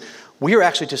authorities. We are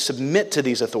actually to submit to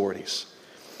these authorities.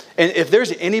 And if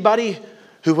there's anybody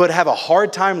who would have a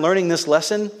hard time learning this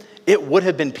lesson, it would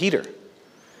have been Peter.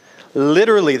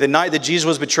 Literally, the night that Jesus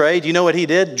was betrayed, you know what he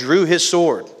did? Drew his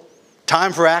sword.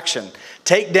 Time for action.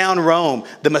 Take down Rome.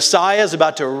 The Messiah is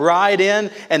about to ride in,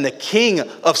 and the king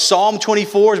of Psalm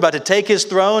 24 is about to take his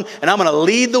throne, and I'm going to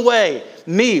lead the way.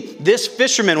 Me, this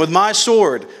fisherman with my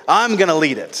sword, I'm going to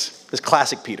lead it. This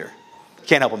classic Peter.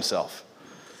 Can't help himself.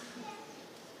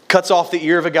 Cuts off the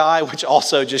ear of a guy, which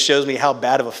also just shows me how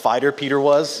bad of a fighter Peter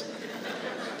was.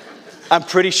 I'm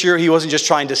pretty sure he wasn't just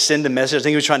trying to send a message. I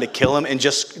think he was trying to kill him and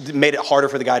just made it harder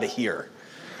for the guy to hear.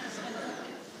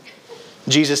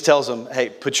 Jesus tells him, hey,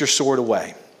 put your sword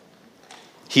away.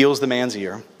 Heals the man's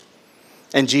ear.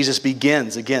 And Jesus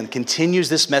begins, again, continues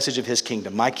this message of his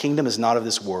kingdom. My kingdom is not of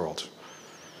this world.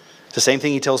 It's the same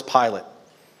thing he tells Pilate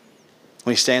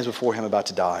when he stands before him about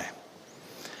to die.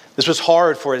 This was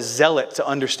hard for a zealot to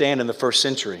understand in the first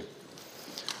century.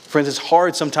 Friends, it's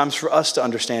hard sometimes for us to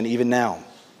understand even now.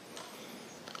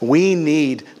 We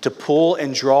need to pull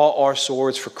and draw our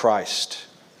swords for Christ.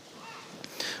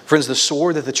 Friends, the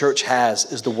sword that the church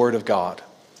has is the Word of God.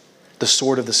 the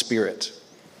sword of the Spirit.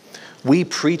 We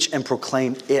preach and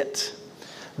proclaim it.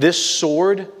 This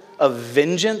sword of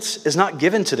vengeance is not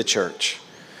given to the church.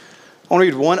 I want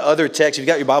to read one other text. If you've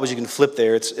got your Bibles, you can flip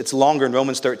there. It's longer in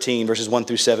Romans 13, verses 1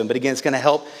 through 7. But again, it's going to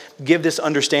help give this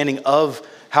understanding of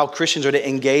how Christians are to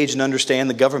engage and understand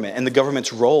the government and the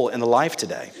government's role in the life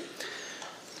today.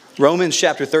 Romans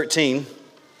chapter 13,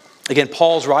 again,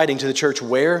 Paul's writing to the church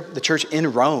where? The church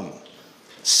in Rome,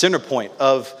 center point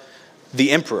of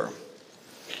the emperor.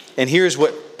 And here's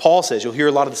what Paul says. You'll hear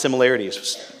a lot of the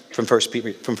similarities from 1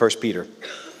 Peter.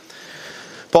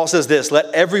 Paul says this, let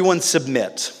everyone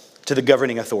submit to the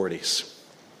governing authorities,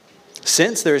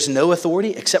 since there is no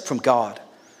authority except from God,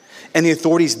 and the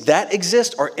authorities that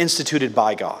exist are instituted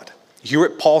by God. You hear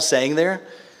what Paul's saying there?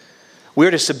 We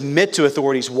are to submit to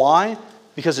authorities. Why?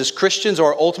 Because as Christians,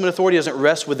 our ultimate authority doesn't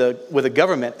rest with a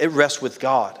government, it rests with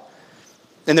God.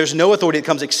 And there's no authority that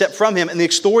comes except from him, and the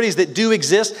authorities that do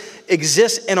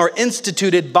exist and are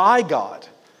instituted by God.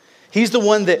 He's the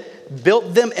one that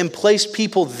built them and placed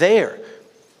people there.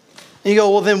 And you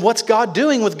go, well, then what's God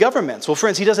doing with governments? Well,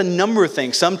 friends, he does a number of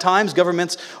things. Sometimes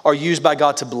governments are used by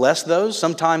God to bless those,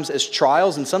 sometimes as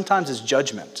trials, and sometimes as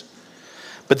judgment.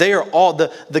 But they are all,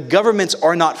 the governments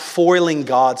are not foiling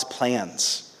God's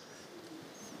plans.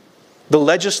 The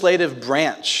legislative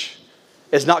branch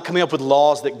is not coming up with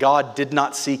laws that God did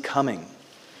not see coming.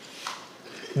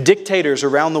 Dictators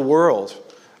around the world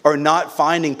are not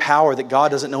finding power that God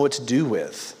doesn't know what to do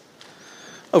with.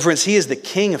 Oh, friends, he is the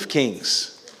King of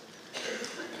Kings.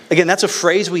 Again, that's a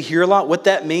phrase we hear a lot. What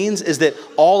that means is that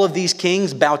all of these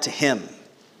kings bow to him.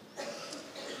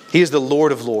 He is the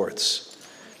Lord of Lords.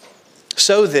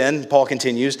 So then, Paul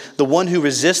continues, the one who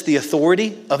resists the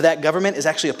authority of that government is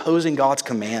actually opposing God's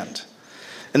command.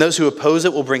 And those who oppose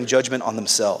it will bring judgment on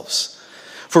themselves.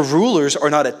 For rulers are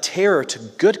not a terror to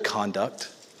good conduct,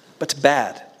 but to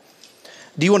bad.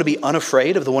 Do you want to be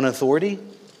unafraid of the one in authority?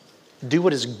 Do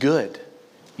what is good.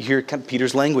 You hear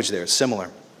Peter's language there. It's similar.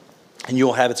 And you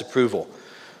will have its approval.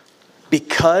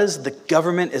 Because the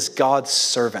government is God's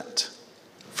servant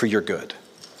for your good.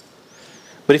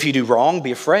 But if you do wrong,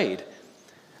 be afraid.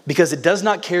 Because it does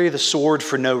not carry the sword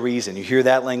for no reason. You hear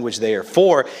that language there.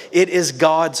 For it is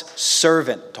God's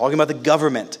servant. Talking about the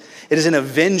government. It is an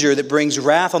avenger that brings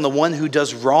wrath on the one who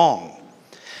does wrong.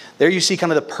 There you see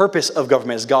kind of the purpose of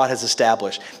government as God has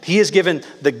established. He has given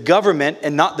the government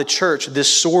and not the church this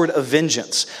sword of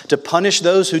vengeance to punish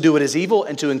those who do what is evil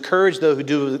and to encourage those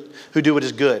who do what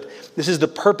is good. This is the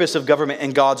purpose of government in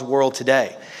God's world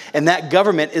today. And that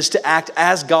government is to act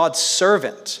as God's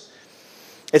servant.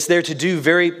 It's there to do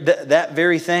that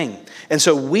very thing. And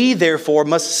so we, therefore,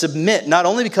 must submit, not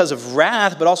only because of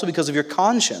wrath, but also because of your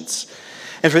conscience.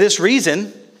 And for this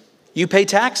reason, you pay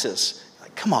taxes.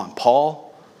 Like, come on, Paul.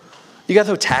 You got to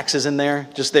throw taxes in there,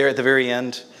 just there at the very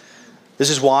end. This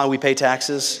is why we pay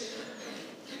taxes.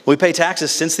 We pay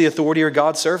taxes since the authority are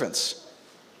God's servants.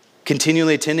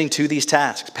 Continually attending to these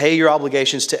tasks. Pay your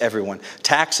obligations to everyone.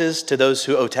 Taxes to those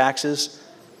who owe taxes.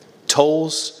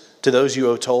 Tolls to those you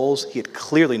owe tolls. He had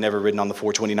clearly never ridden on the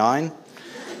 429.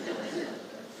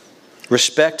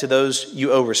 Respect to those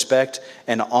you owe respect.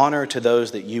 And honor to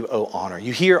those that you owe honor.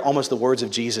 You hear almost the words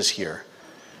of Jesus here.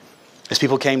 As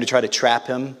people came to try to trap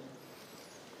him.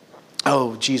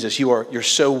 Oh, Jesus, you're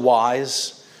so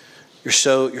wise. You're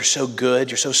so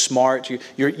good. You're so smart.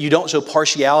 You don't show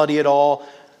partiality at all.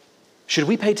 Should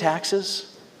we pay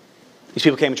taxes? These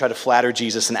people came and tried to flatter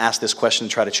Jesus and ask this question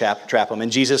and try to trap him.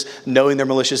 And Jesus, knowing their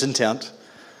malicious intent,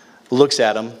 looks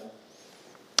at them. And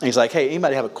he's like, hey,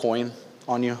 anybody have a coin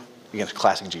on you? Again, it's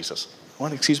classic Jesus.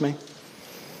 What? Excuse me?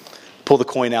 Pull the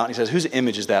coin out. And he says, whose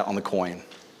image is that on the coin?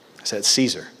 I said, it's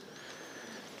Caesar.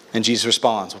 And Jesus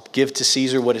responds, give to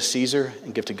Caesar what is Caesar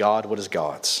and give to God what is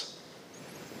God's.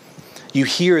 You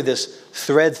hear this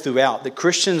thread throughout that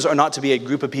Christians are not to be a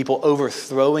group of people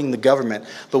overthrowing the government,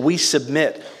 but we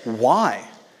submit. Why?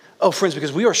 Oh, friends,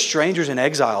 because we are strangers and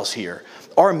exiles here.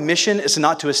 Our mission is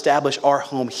not to establish our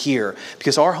home here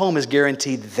because our home is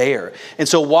guaranteed there. And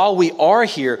so while we are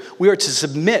here, we are to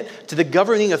submit to the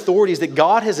governing authorities that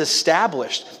God has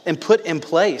established and put in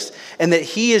place and that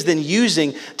he is then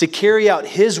using to carry out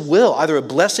his will, either a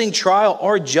blessing, trial,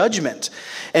 or judgment.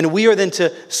 And we are then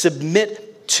to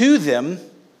submit to them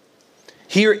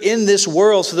here in this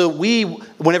world so that we,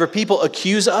 whenever people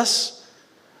accuse us,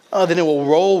 then it will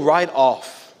roll right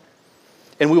off.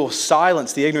 And we will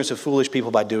silence the ignorance of foolish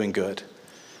people by doing good.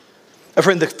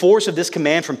 Friend, the force of this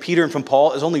command from Peter and from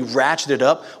Paul is only ratcheted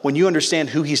up when you understand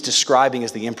who he's describing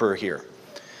as the emperor here.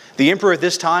 The emperor at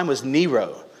this time was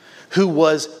Nero, who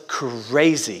was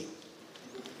crazy.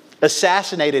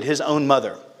 Assassinated his own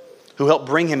mother, who helped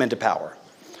bring him into power.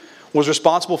 was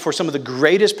responsible for some of the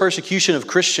greatest persecution of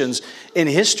Christians in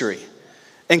history,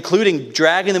 including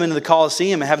dragging them into the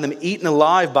Colosseum and having them eaten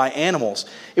alive by animals.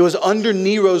 It was under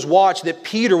Nero's watch that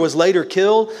Peter was later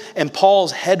killed and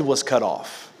Paul's head was cut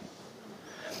off.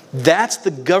 That's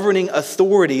the governing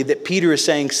authority that Peter is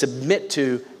saying submit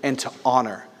to and to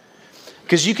honor.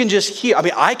 Because you can just hear,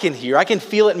 I can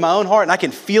feel it in my own heart, and I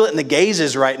can feel it in the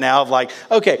gazes right now of like,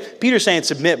 okay, Peter's saying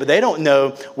submit, but they don't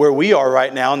know where we are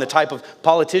right now and the type of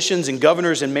politicians and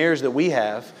governors and mayors that we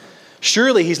have.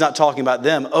 Surely he's not talking about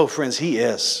them. Oh, friends, he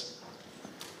is.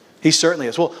 He certainly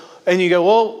is. Well, and you go,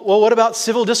 well, what about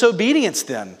civil disobedience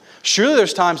then? Surely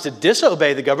there's times to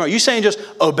disobey the government. Are you saying just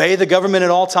obey the government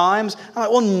at all times? I'm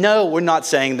like, well, no, we're not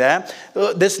saying that.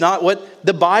 That's not what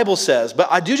the Bible says.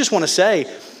 But I do just want to say,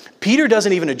 Peter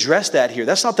doesn't even address that here.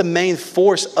 That's not the main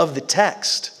force of the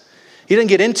text. He didn't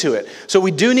get into it. So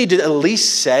we do need to at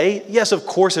least say, yes, of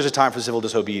course there's a time for civil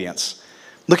disobedience.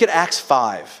 Look at Acts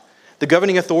 5. The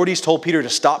governing authorities told Peter to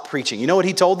stop preaching. You know what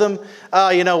he told them?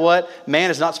 You know what?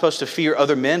 Man is not supposed to fear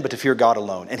other men, but to fear God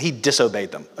alone. And he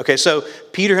disobeyed them. Okay, so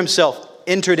Peter himself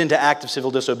entered into act of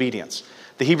civil disobedience.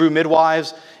 The Hebrew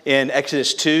midwives in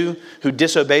Exodus 2 who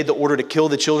disobeyed the order to kill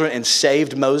the children and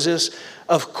saved Moses.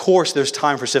 Of course, there's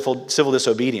time for civil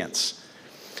disobedience.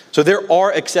 So there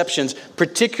are exceptions,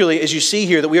 particularly as you see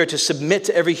here that we are to submit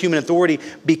to every human authority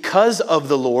because of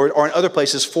the Lord, or in other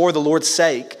places for the Lord's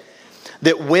sake.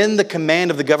 That when the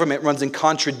command of the government runs in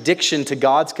contradiction to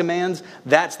God's commands,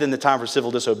 that's then the time for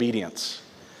civil disobedience.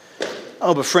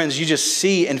 Oh, but friends, you just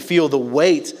see and feel the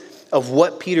weight of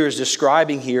what Peter is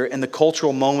describing here in the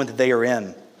cultural moment that they are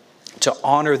in. To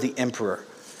honor the emperor,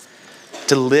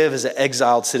 to live as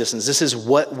exiled citizens. This is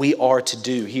what we are to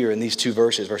do here in these two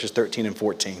verses 13 and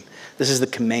 14. This is the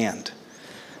command.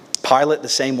 Pilate the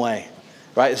same way,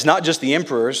 right? It's not just the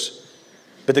emperors,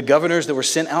 but the governors that were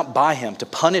sent out by him to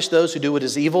punish those who do what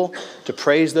is evil, to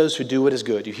praise those who do what is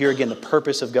good. You hear again the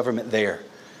purpose of government there.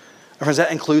 And friends,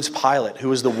 that includes Pilate, who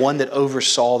was the one that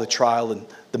oversaw the trial and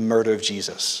the murder of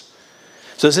Jesus.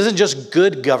 So this isn't just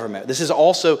good government. This is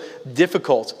also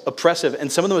difficult, oppressive,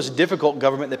 and some of the most difficult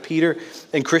government that Peter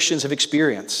and Christians have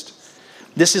experienced.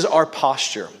 This is our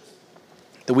posture,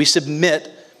 that we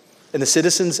submit and the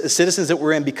citizens that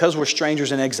we're in because we're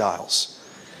strangers and exiles.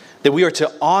 That we are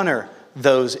to honor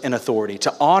those in authority,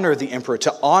 to honor the emperor,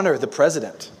 to honor the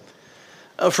president.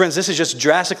 Oh, friends, this is just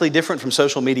drastically different from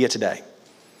social media today.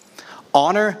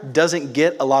 Honor doesn't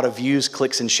get a lot of views,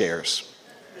 clicks, and shares.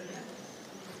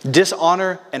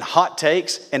 Dishonor and hot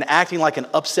takes and acting like an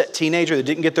upset teenager that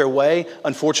didn't get their way,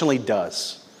 unfortunately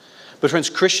does. But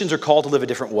friends, Christians are called to live a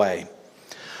different way.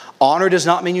 Honor does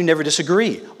not mean you never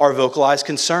disagree or vocalize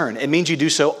concern. It means you do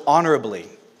so honorably.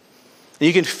 And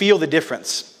you can feel the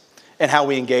difference in how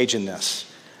we engage in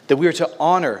this. That we are to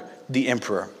honor the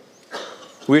emperor.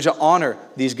 We are to honor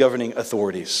these governing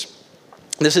authorities.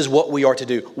 This is what we are to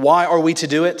do. Why are we to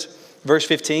do it? Verse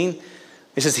 15.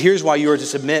 It says, here's why you are to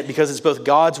submit, because it's both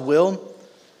God's will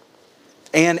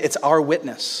and it's our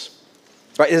witness.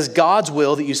 Right? It is God's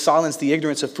will that you silence the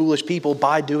ignorance of foolish people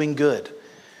by doing good.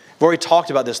 We've already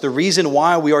talked about this. The reason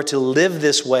why we are to live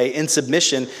this way in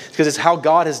submission is because it's how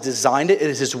God has designed it. It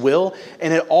is His will,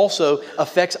 and it also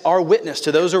affects our witness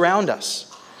to those around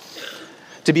us.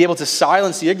 To be able to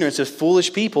silence the ignorance of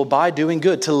foolish people by doing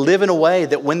good. To live in a way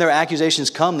that when their accusations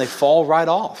come, they fall right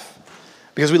off.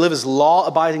 Because we live as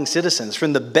law-abiding citizens.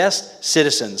 From the best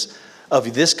citizens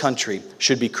of this country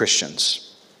should be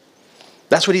Christians.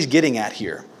 That's what he's getting at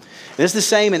here. And it's the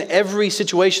same in every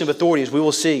situation of authority, as we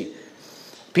will see.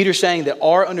 Peter's saying that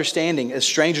our understanding as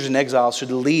strangers and exiles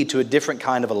should lead to a different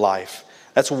kind of a life.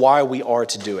 That's why we are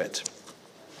to do it.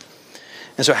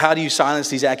 And so how do you silence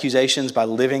these accusations? By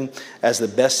living as the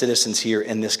best citizens here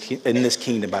in this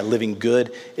kingdom, by living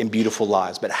good and beautiful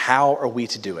lives. But how are we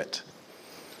to do it?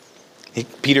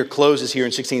 Peter closes here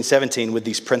in 16:17 with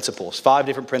these principles, 5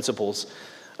 different principles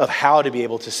of how to be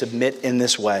able to submit in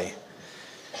this way.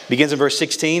 Begins in verse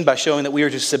 16 by showing that we are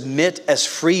to submit as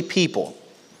free people,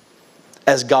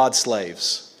 as God's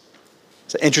slaves.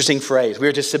 It's an interesting phrase. We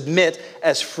are to submit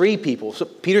as free people. So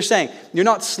Peter's saying, you're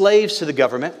not slaves to the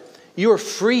government. You are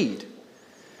freed.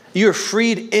 You are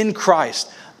freed in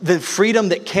Christ. The freedom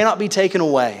that cannot be taken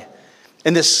away.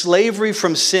 In this slavery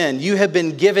from sin, you have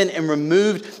been given and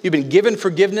removed. You've been given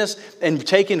forgiveness and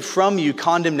taken from you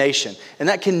condemnation. And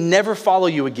that can never follow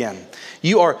you again.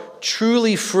 You are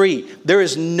truly free. There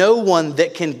is no one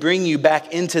that can bring you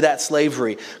back into that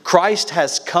slavery. Christ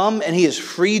has come and He has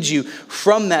freed you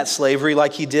from that slavery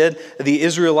like He did the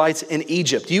Israelites in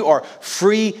Egypt. You are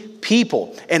free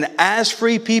people. And as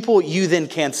free people, you then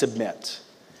can submit.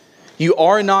 You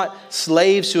are not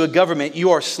slaves to a government.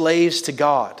 You are slaves to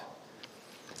God.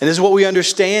 And this is what we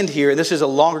understand here. And this is a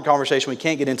longer conversation we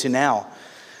can't get into now.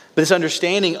 But this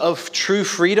understanding of true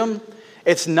freedom,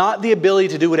 it's not the ability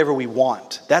to do whatever we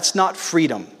want. That's not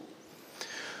freedom.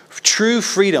 True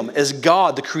freedom, as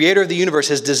God, the creator of the universe,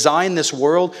 has designed this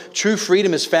world, true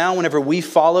freedom is found whenever we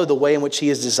follow the way in which He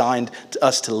has designed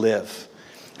us to live,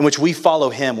 in which we follow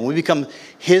Him. When we become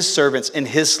His servants and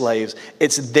His slaves,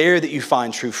 it's there that you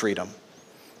find true freedom.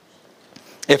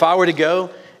 If I were to go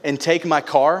and take my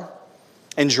car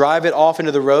and drive it off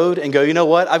into the road and go, you know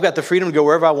what? I've got the freedom to go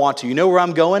wherever I want to. You know where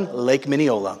I'm going? Lake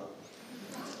Mineola.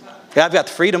 Yeah, I've got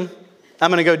the freedom. I'm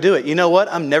going to go do it. You know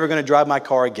what? I'm never going to drive my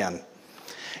car again.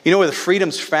 You know where the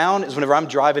freedom's found is whenever I'm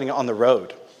driving on the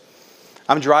road.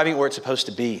 I'm driving where it's supposed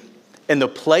to be, in the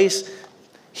place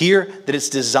here that it's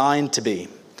designed to be.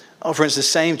 Oh, friends, the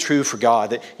same true for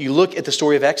God. That you look at the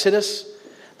story of Exodus,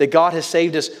 that God has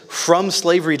saved us from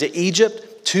slavery to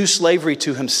Egypt to slavery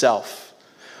to Himself,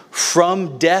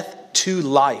 from death to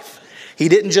life. He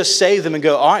didn't just save them and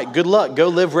go, all right, good luck, go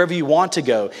live wherever you want to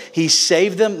go. He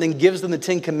saved them, then gives them the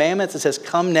 10 Commandments and says,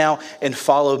 come now and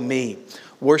follow me.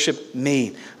 Worship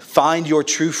me. Find your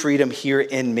true freedom here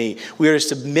in me. We are to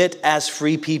submit as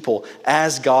free people,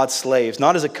 as God's slaves,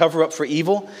 not as a cover-up for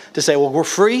evil, to say, well, we're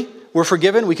free, we're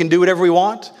forgiven, we can do whatever we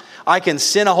want. I can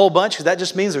sin a whole bunch because that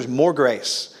just means there's more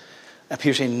grace. And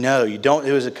Peter's saying, no, you don't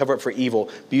do it as a cover-up for evil,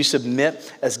 but you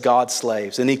submit as God's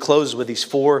slaves. And he closes with these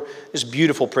 4 just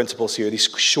beautiful principles here, these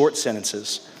short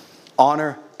sentences.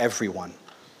 Honor everyone.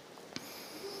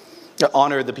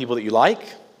 Honor the people that you like.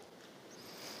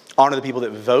 Honor the people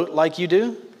that vote like you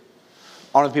do.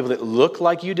 Honor the people that look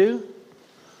like you do.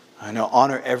 I know,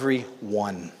 honor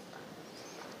everyone.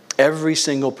 Every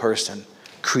single person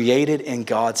created in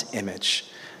God's image.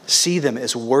 See them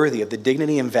as worthy of the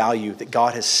dignity and value that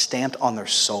God has stamped on their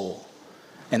soul.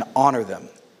 And honor them.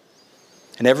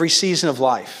 In every season of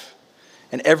life,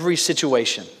 in every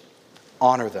situation,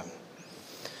 honor them.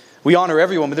 We honor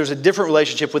everyone, but there's a different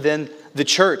relationship within the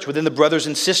church, within the brothers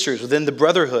and sisters, within the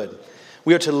brotherhood.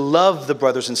 We are to love the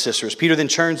brothers and sisters. Peter then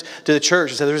turns to the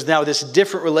church and says there's now this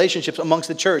different relationships amongst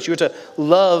the church. You are to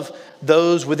love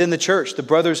those within the church, the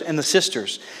brothers and the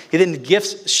sisters. He then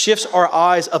shifts our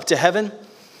eyes up to heaven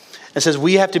and says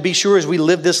we have to be sure as we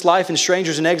live this life in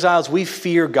strangers and exiles, we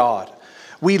fear God.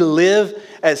 We live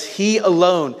as He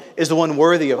alone is the one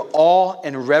worthy of awe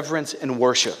and reverence and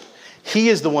worship. He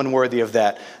is the one worthy of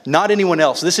that, not anyone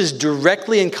else. This is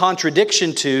directly in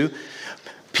contradiction to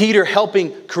Peter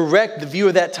helping correct the view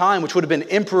of that time, which would have been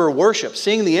emperor worship,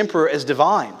 seeing the emperor as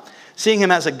divine, seeing him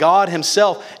as a God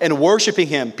himself and worshiping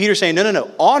him. Peter saying,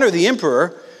 no, honor the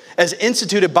emperor as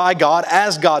instituted by God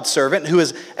as God's servant, who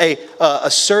is a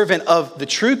servant of the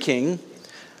true king.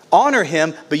 Honor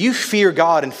him, but you fear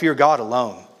God and fear God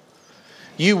alone.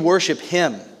 You worship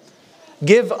him.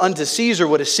 Give unto Caesar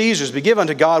what is Caesar's, but give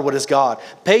unto God what is God.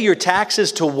 Pay your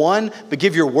taxes to one, but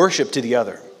give your worship to the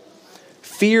other.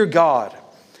 Fear God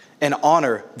and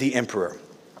honor the emperor.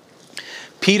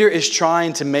 Peter is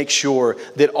trying to make sure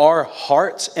that our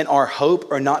hearts and our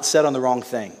hope are not set on the wrong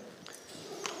thing.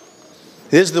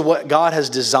 This is what God has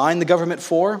designed the government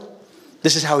for.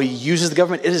 This is how He uses the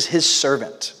government. It is His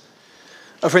servant.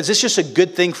 Friends, it's just a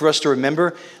good thing for us to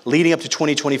remember leading up to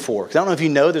 2024. Because I don't know if you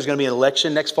know there's going to be an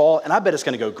election next fall, and I bet it's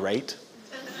going to go great.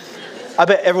 I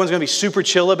bet everyone's going to be super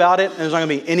chill about it, and there's not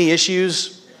going to be any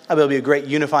issues. I bet it'll be a great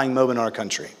unifying moment in our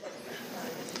country.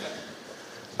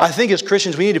 I think as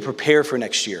Christians, we need to prepare for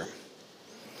next year.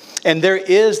 And there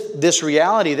is this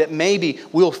reality that maybe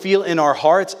we'll feel in our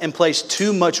hearts and place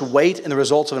too much weight in the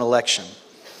results of an election.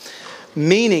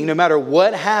 Meaning, no matter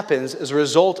what happens as a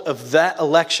result of that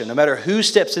election, no matter who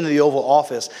steps into the Oval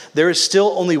Office, there is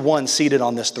still only one seated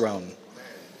on this throne.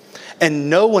 And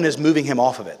no one is moving him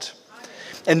off of it.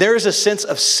 And there is a sense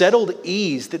of settled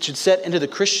ease that should set into the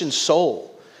Christian soul.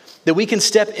 That we can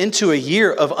step into a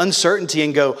year of uncertainty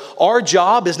and go, our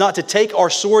job is not to take our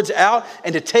swords out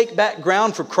and to take back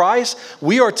ground for Christ.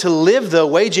 We are to live, though,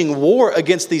 waging war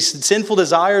against these sinful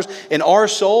desires in our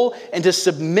soul and to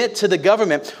submit to the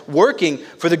government, working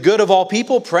for the good of all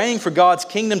people, praying for God's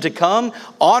kingdom to come,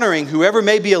 honoring whoever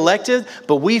may be elected,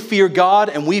 but we fear God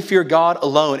and we fear God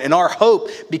alone. And our hope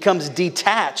becomes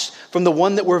detached from the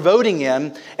one that we're voting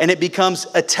in, and it becomes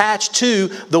attached to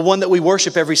the one that we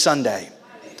worship every Sunday.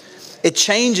 It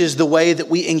changes the way that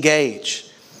we engage.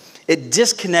 It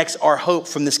disconnects our hope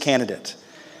from this candidate.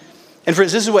 And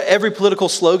friends, this is what every political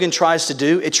slogan tries to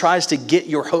do. It tries to get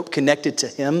your hope connected to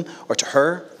him or to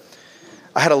her.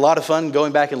 I had a lot of fun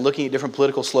going back and looking at different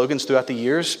political slogans throughout the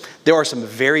years. There are some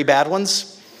very bad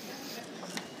ones.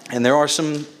 And there are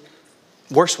some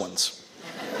worse ones.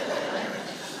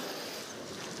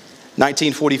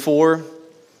 1944,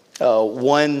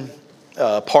 one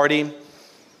party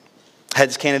had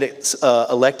its candidates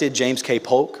elected, James K.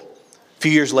 Polk. A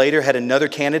few years later, had another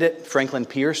candidate, Franklin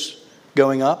Pierce,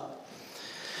 going up.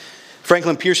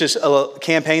 Franklin Pierce's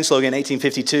campaign slogan in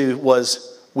 1852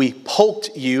 was, "We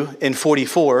polked you in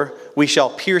 44, we shall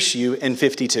pierce you in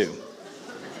 52.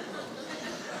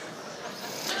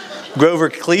 Grover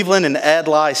Cleveland and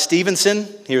Adlai Stevenson,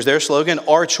 here's their slogan,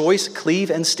 "Our choice, Cleve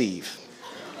and Steve."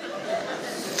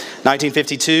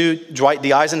 1952, Dwight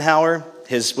D. Eisenhower,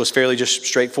 his was fairly just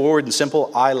straightforward and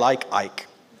simple, "I like Ike."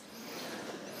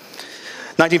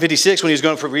 1956, when he was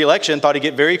going for re-election, thought he'd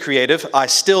get very creative, "I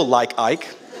still like Ike."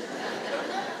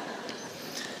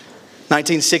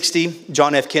 1960,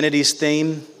 John F. Kennedy's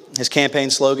theme, his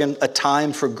campaign slogan, "A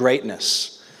time for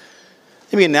greatness."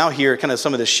 You can now hear kind of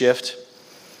some of this shift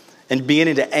and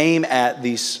beginning to aim at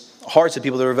these hearts of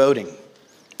people that are voting.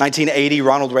 1980,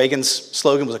 Ronald Reagan's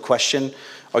slogan was a question,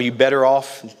 "Are you better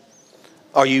off?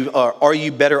 Are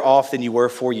you better off than you were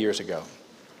 4 years ago?"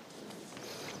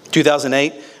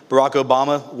 2008, Barack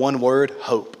Obama, one word,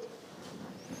 hope.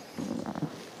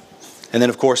 And then,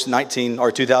 of course,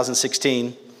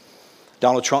 2016,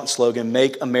 Donald Trump's slogan,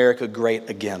 "Make America Great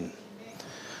Again."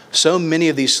 So many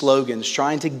of these slogans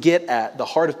trying to get at the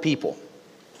heart of people.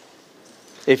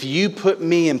 If you put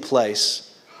me in place,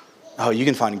 you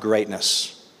can find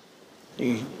greatness.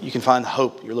 You can find the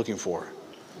hope you're looking for.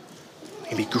 You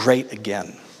can be great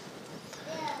again.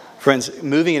 Friends,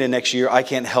 moving into next year, I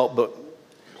can't help but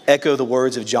echo the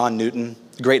words of John Newton,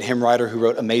 the great hymn writer who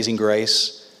wrote Amazing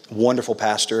Grace, wonderful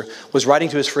pastor, was writing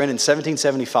to his friend in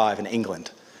 1775 in England,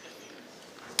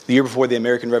 the year before the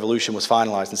American Revolution was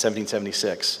finalized in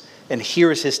 1776. And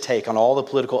here is his take on all the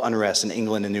political unrest in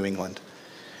England and New England.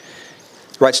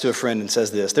 He writes to a friend and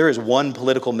says this, "There is one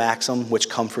political maxim which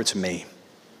comforts me.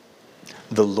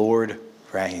 The Lord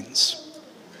reigns.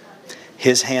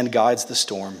 His hand guides the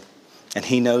storm, and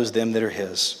he knows them that are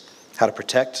his, how to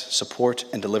protect, support,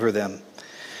 and deliver them.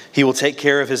 He will take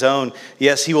care of his own.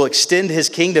 Yes, he will extend his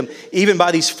kingdom even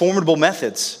by these formidable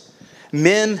methods.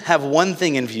 Men have one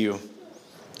thing in view,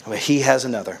 but he has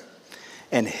another,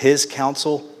 and his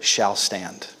counsel shall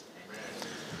stand."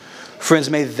 Friends,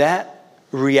 may that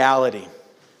reality,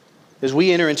 as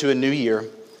we enter into a new year,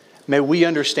 may we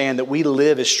understand that we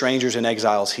live as strangers and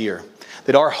exiles here,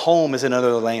 that our home is in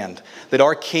another land, that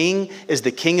our King is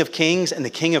the King of Kings and the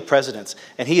King of Presidents,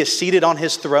 and he is seated on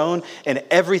his throne and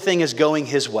everything is going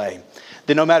his way.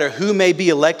 That no matter who may be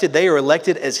elected, they are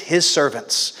elected as his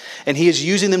servants, and he is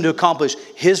using them to accomplish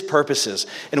his purposes.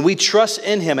 And we trust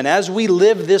in him, and as we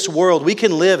live this world, we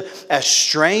can live as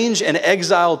strange and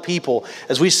exiled people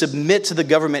as we submit to the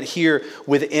government here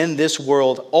within this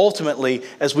world, ultimately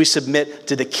as we submit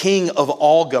to the King of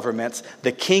all governments,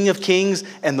 the King of Kings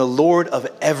and the Lord of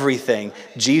everything,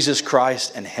 Jesus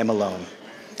Christ and him alone.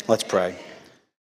 Let's pray.